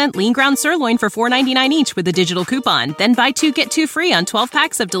 90% lean ground sirloin for $4.99 each with a digital coupon. Then buy 2, get 2 free on 12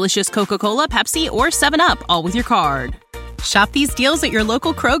 packs of delicious Coca-Cola, Pepsi, or 7-Up, all with your card. Shop these deals at your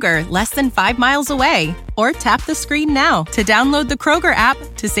local Kroger, less than 5 miles away. Or tap the screen now to download the Kroger app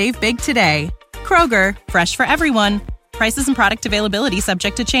to save big today. Kroger, fresh for everyone. Prices and product availability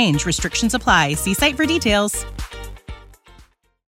subject to change. Restrictions apply. See site for details.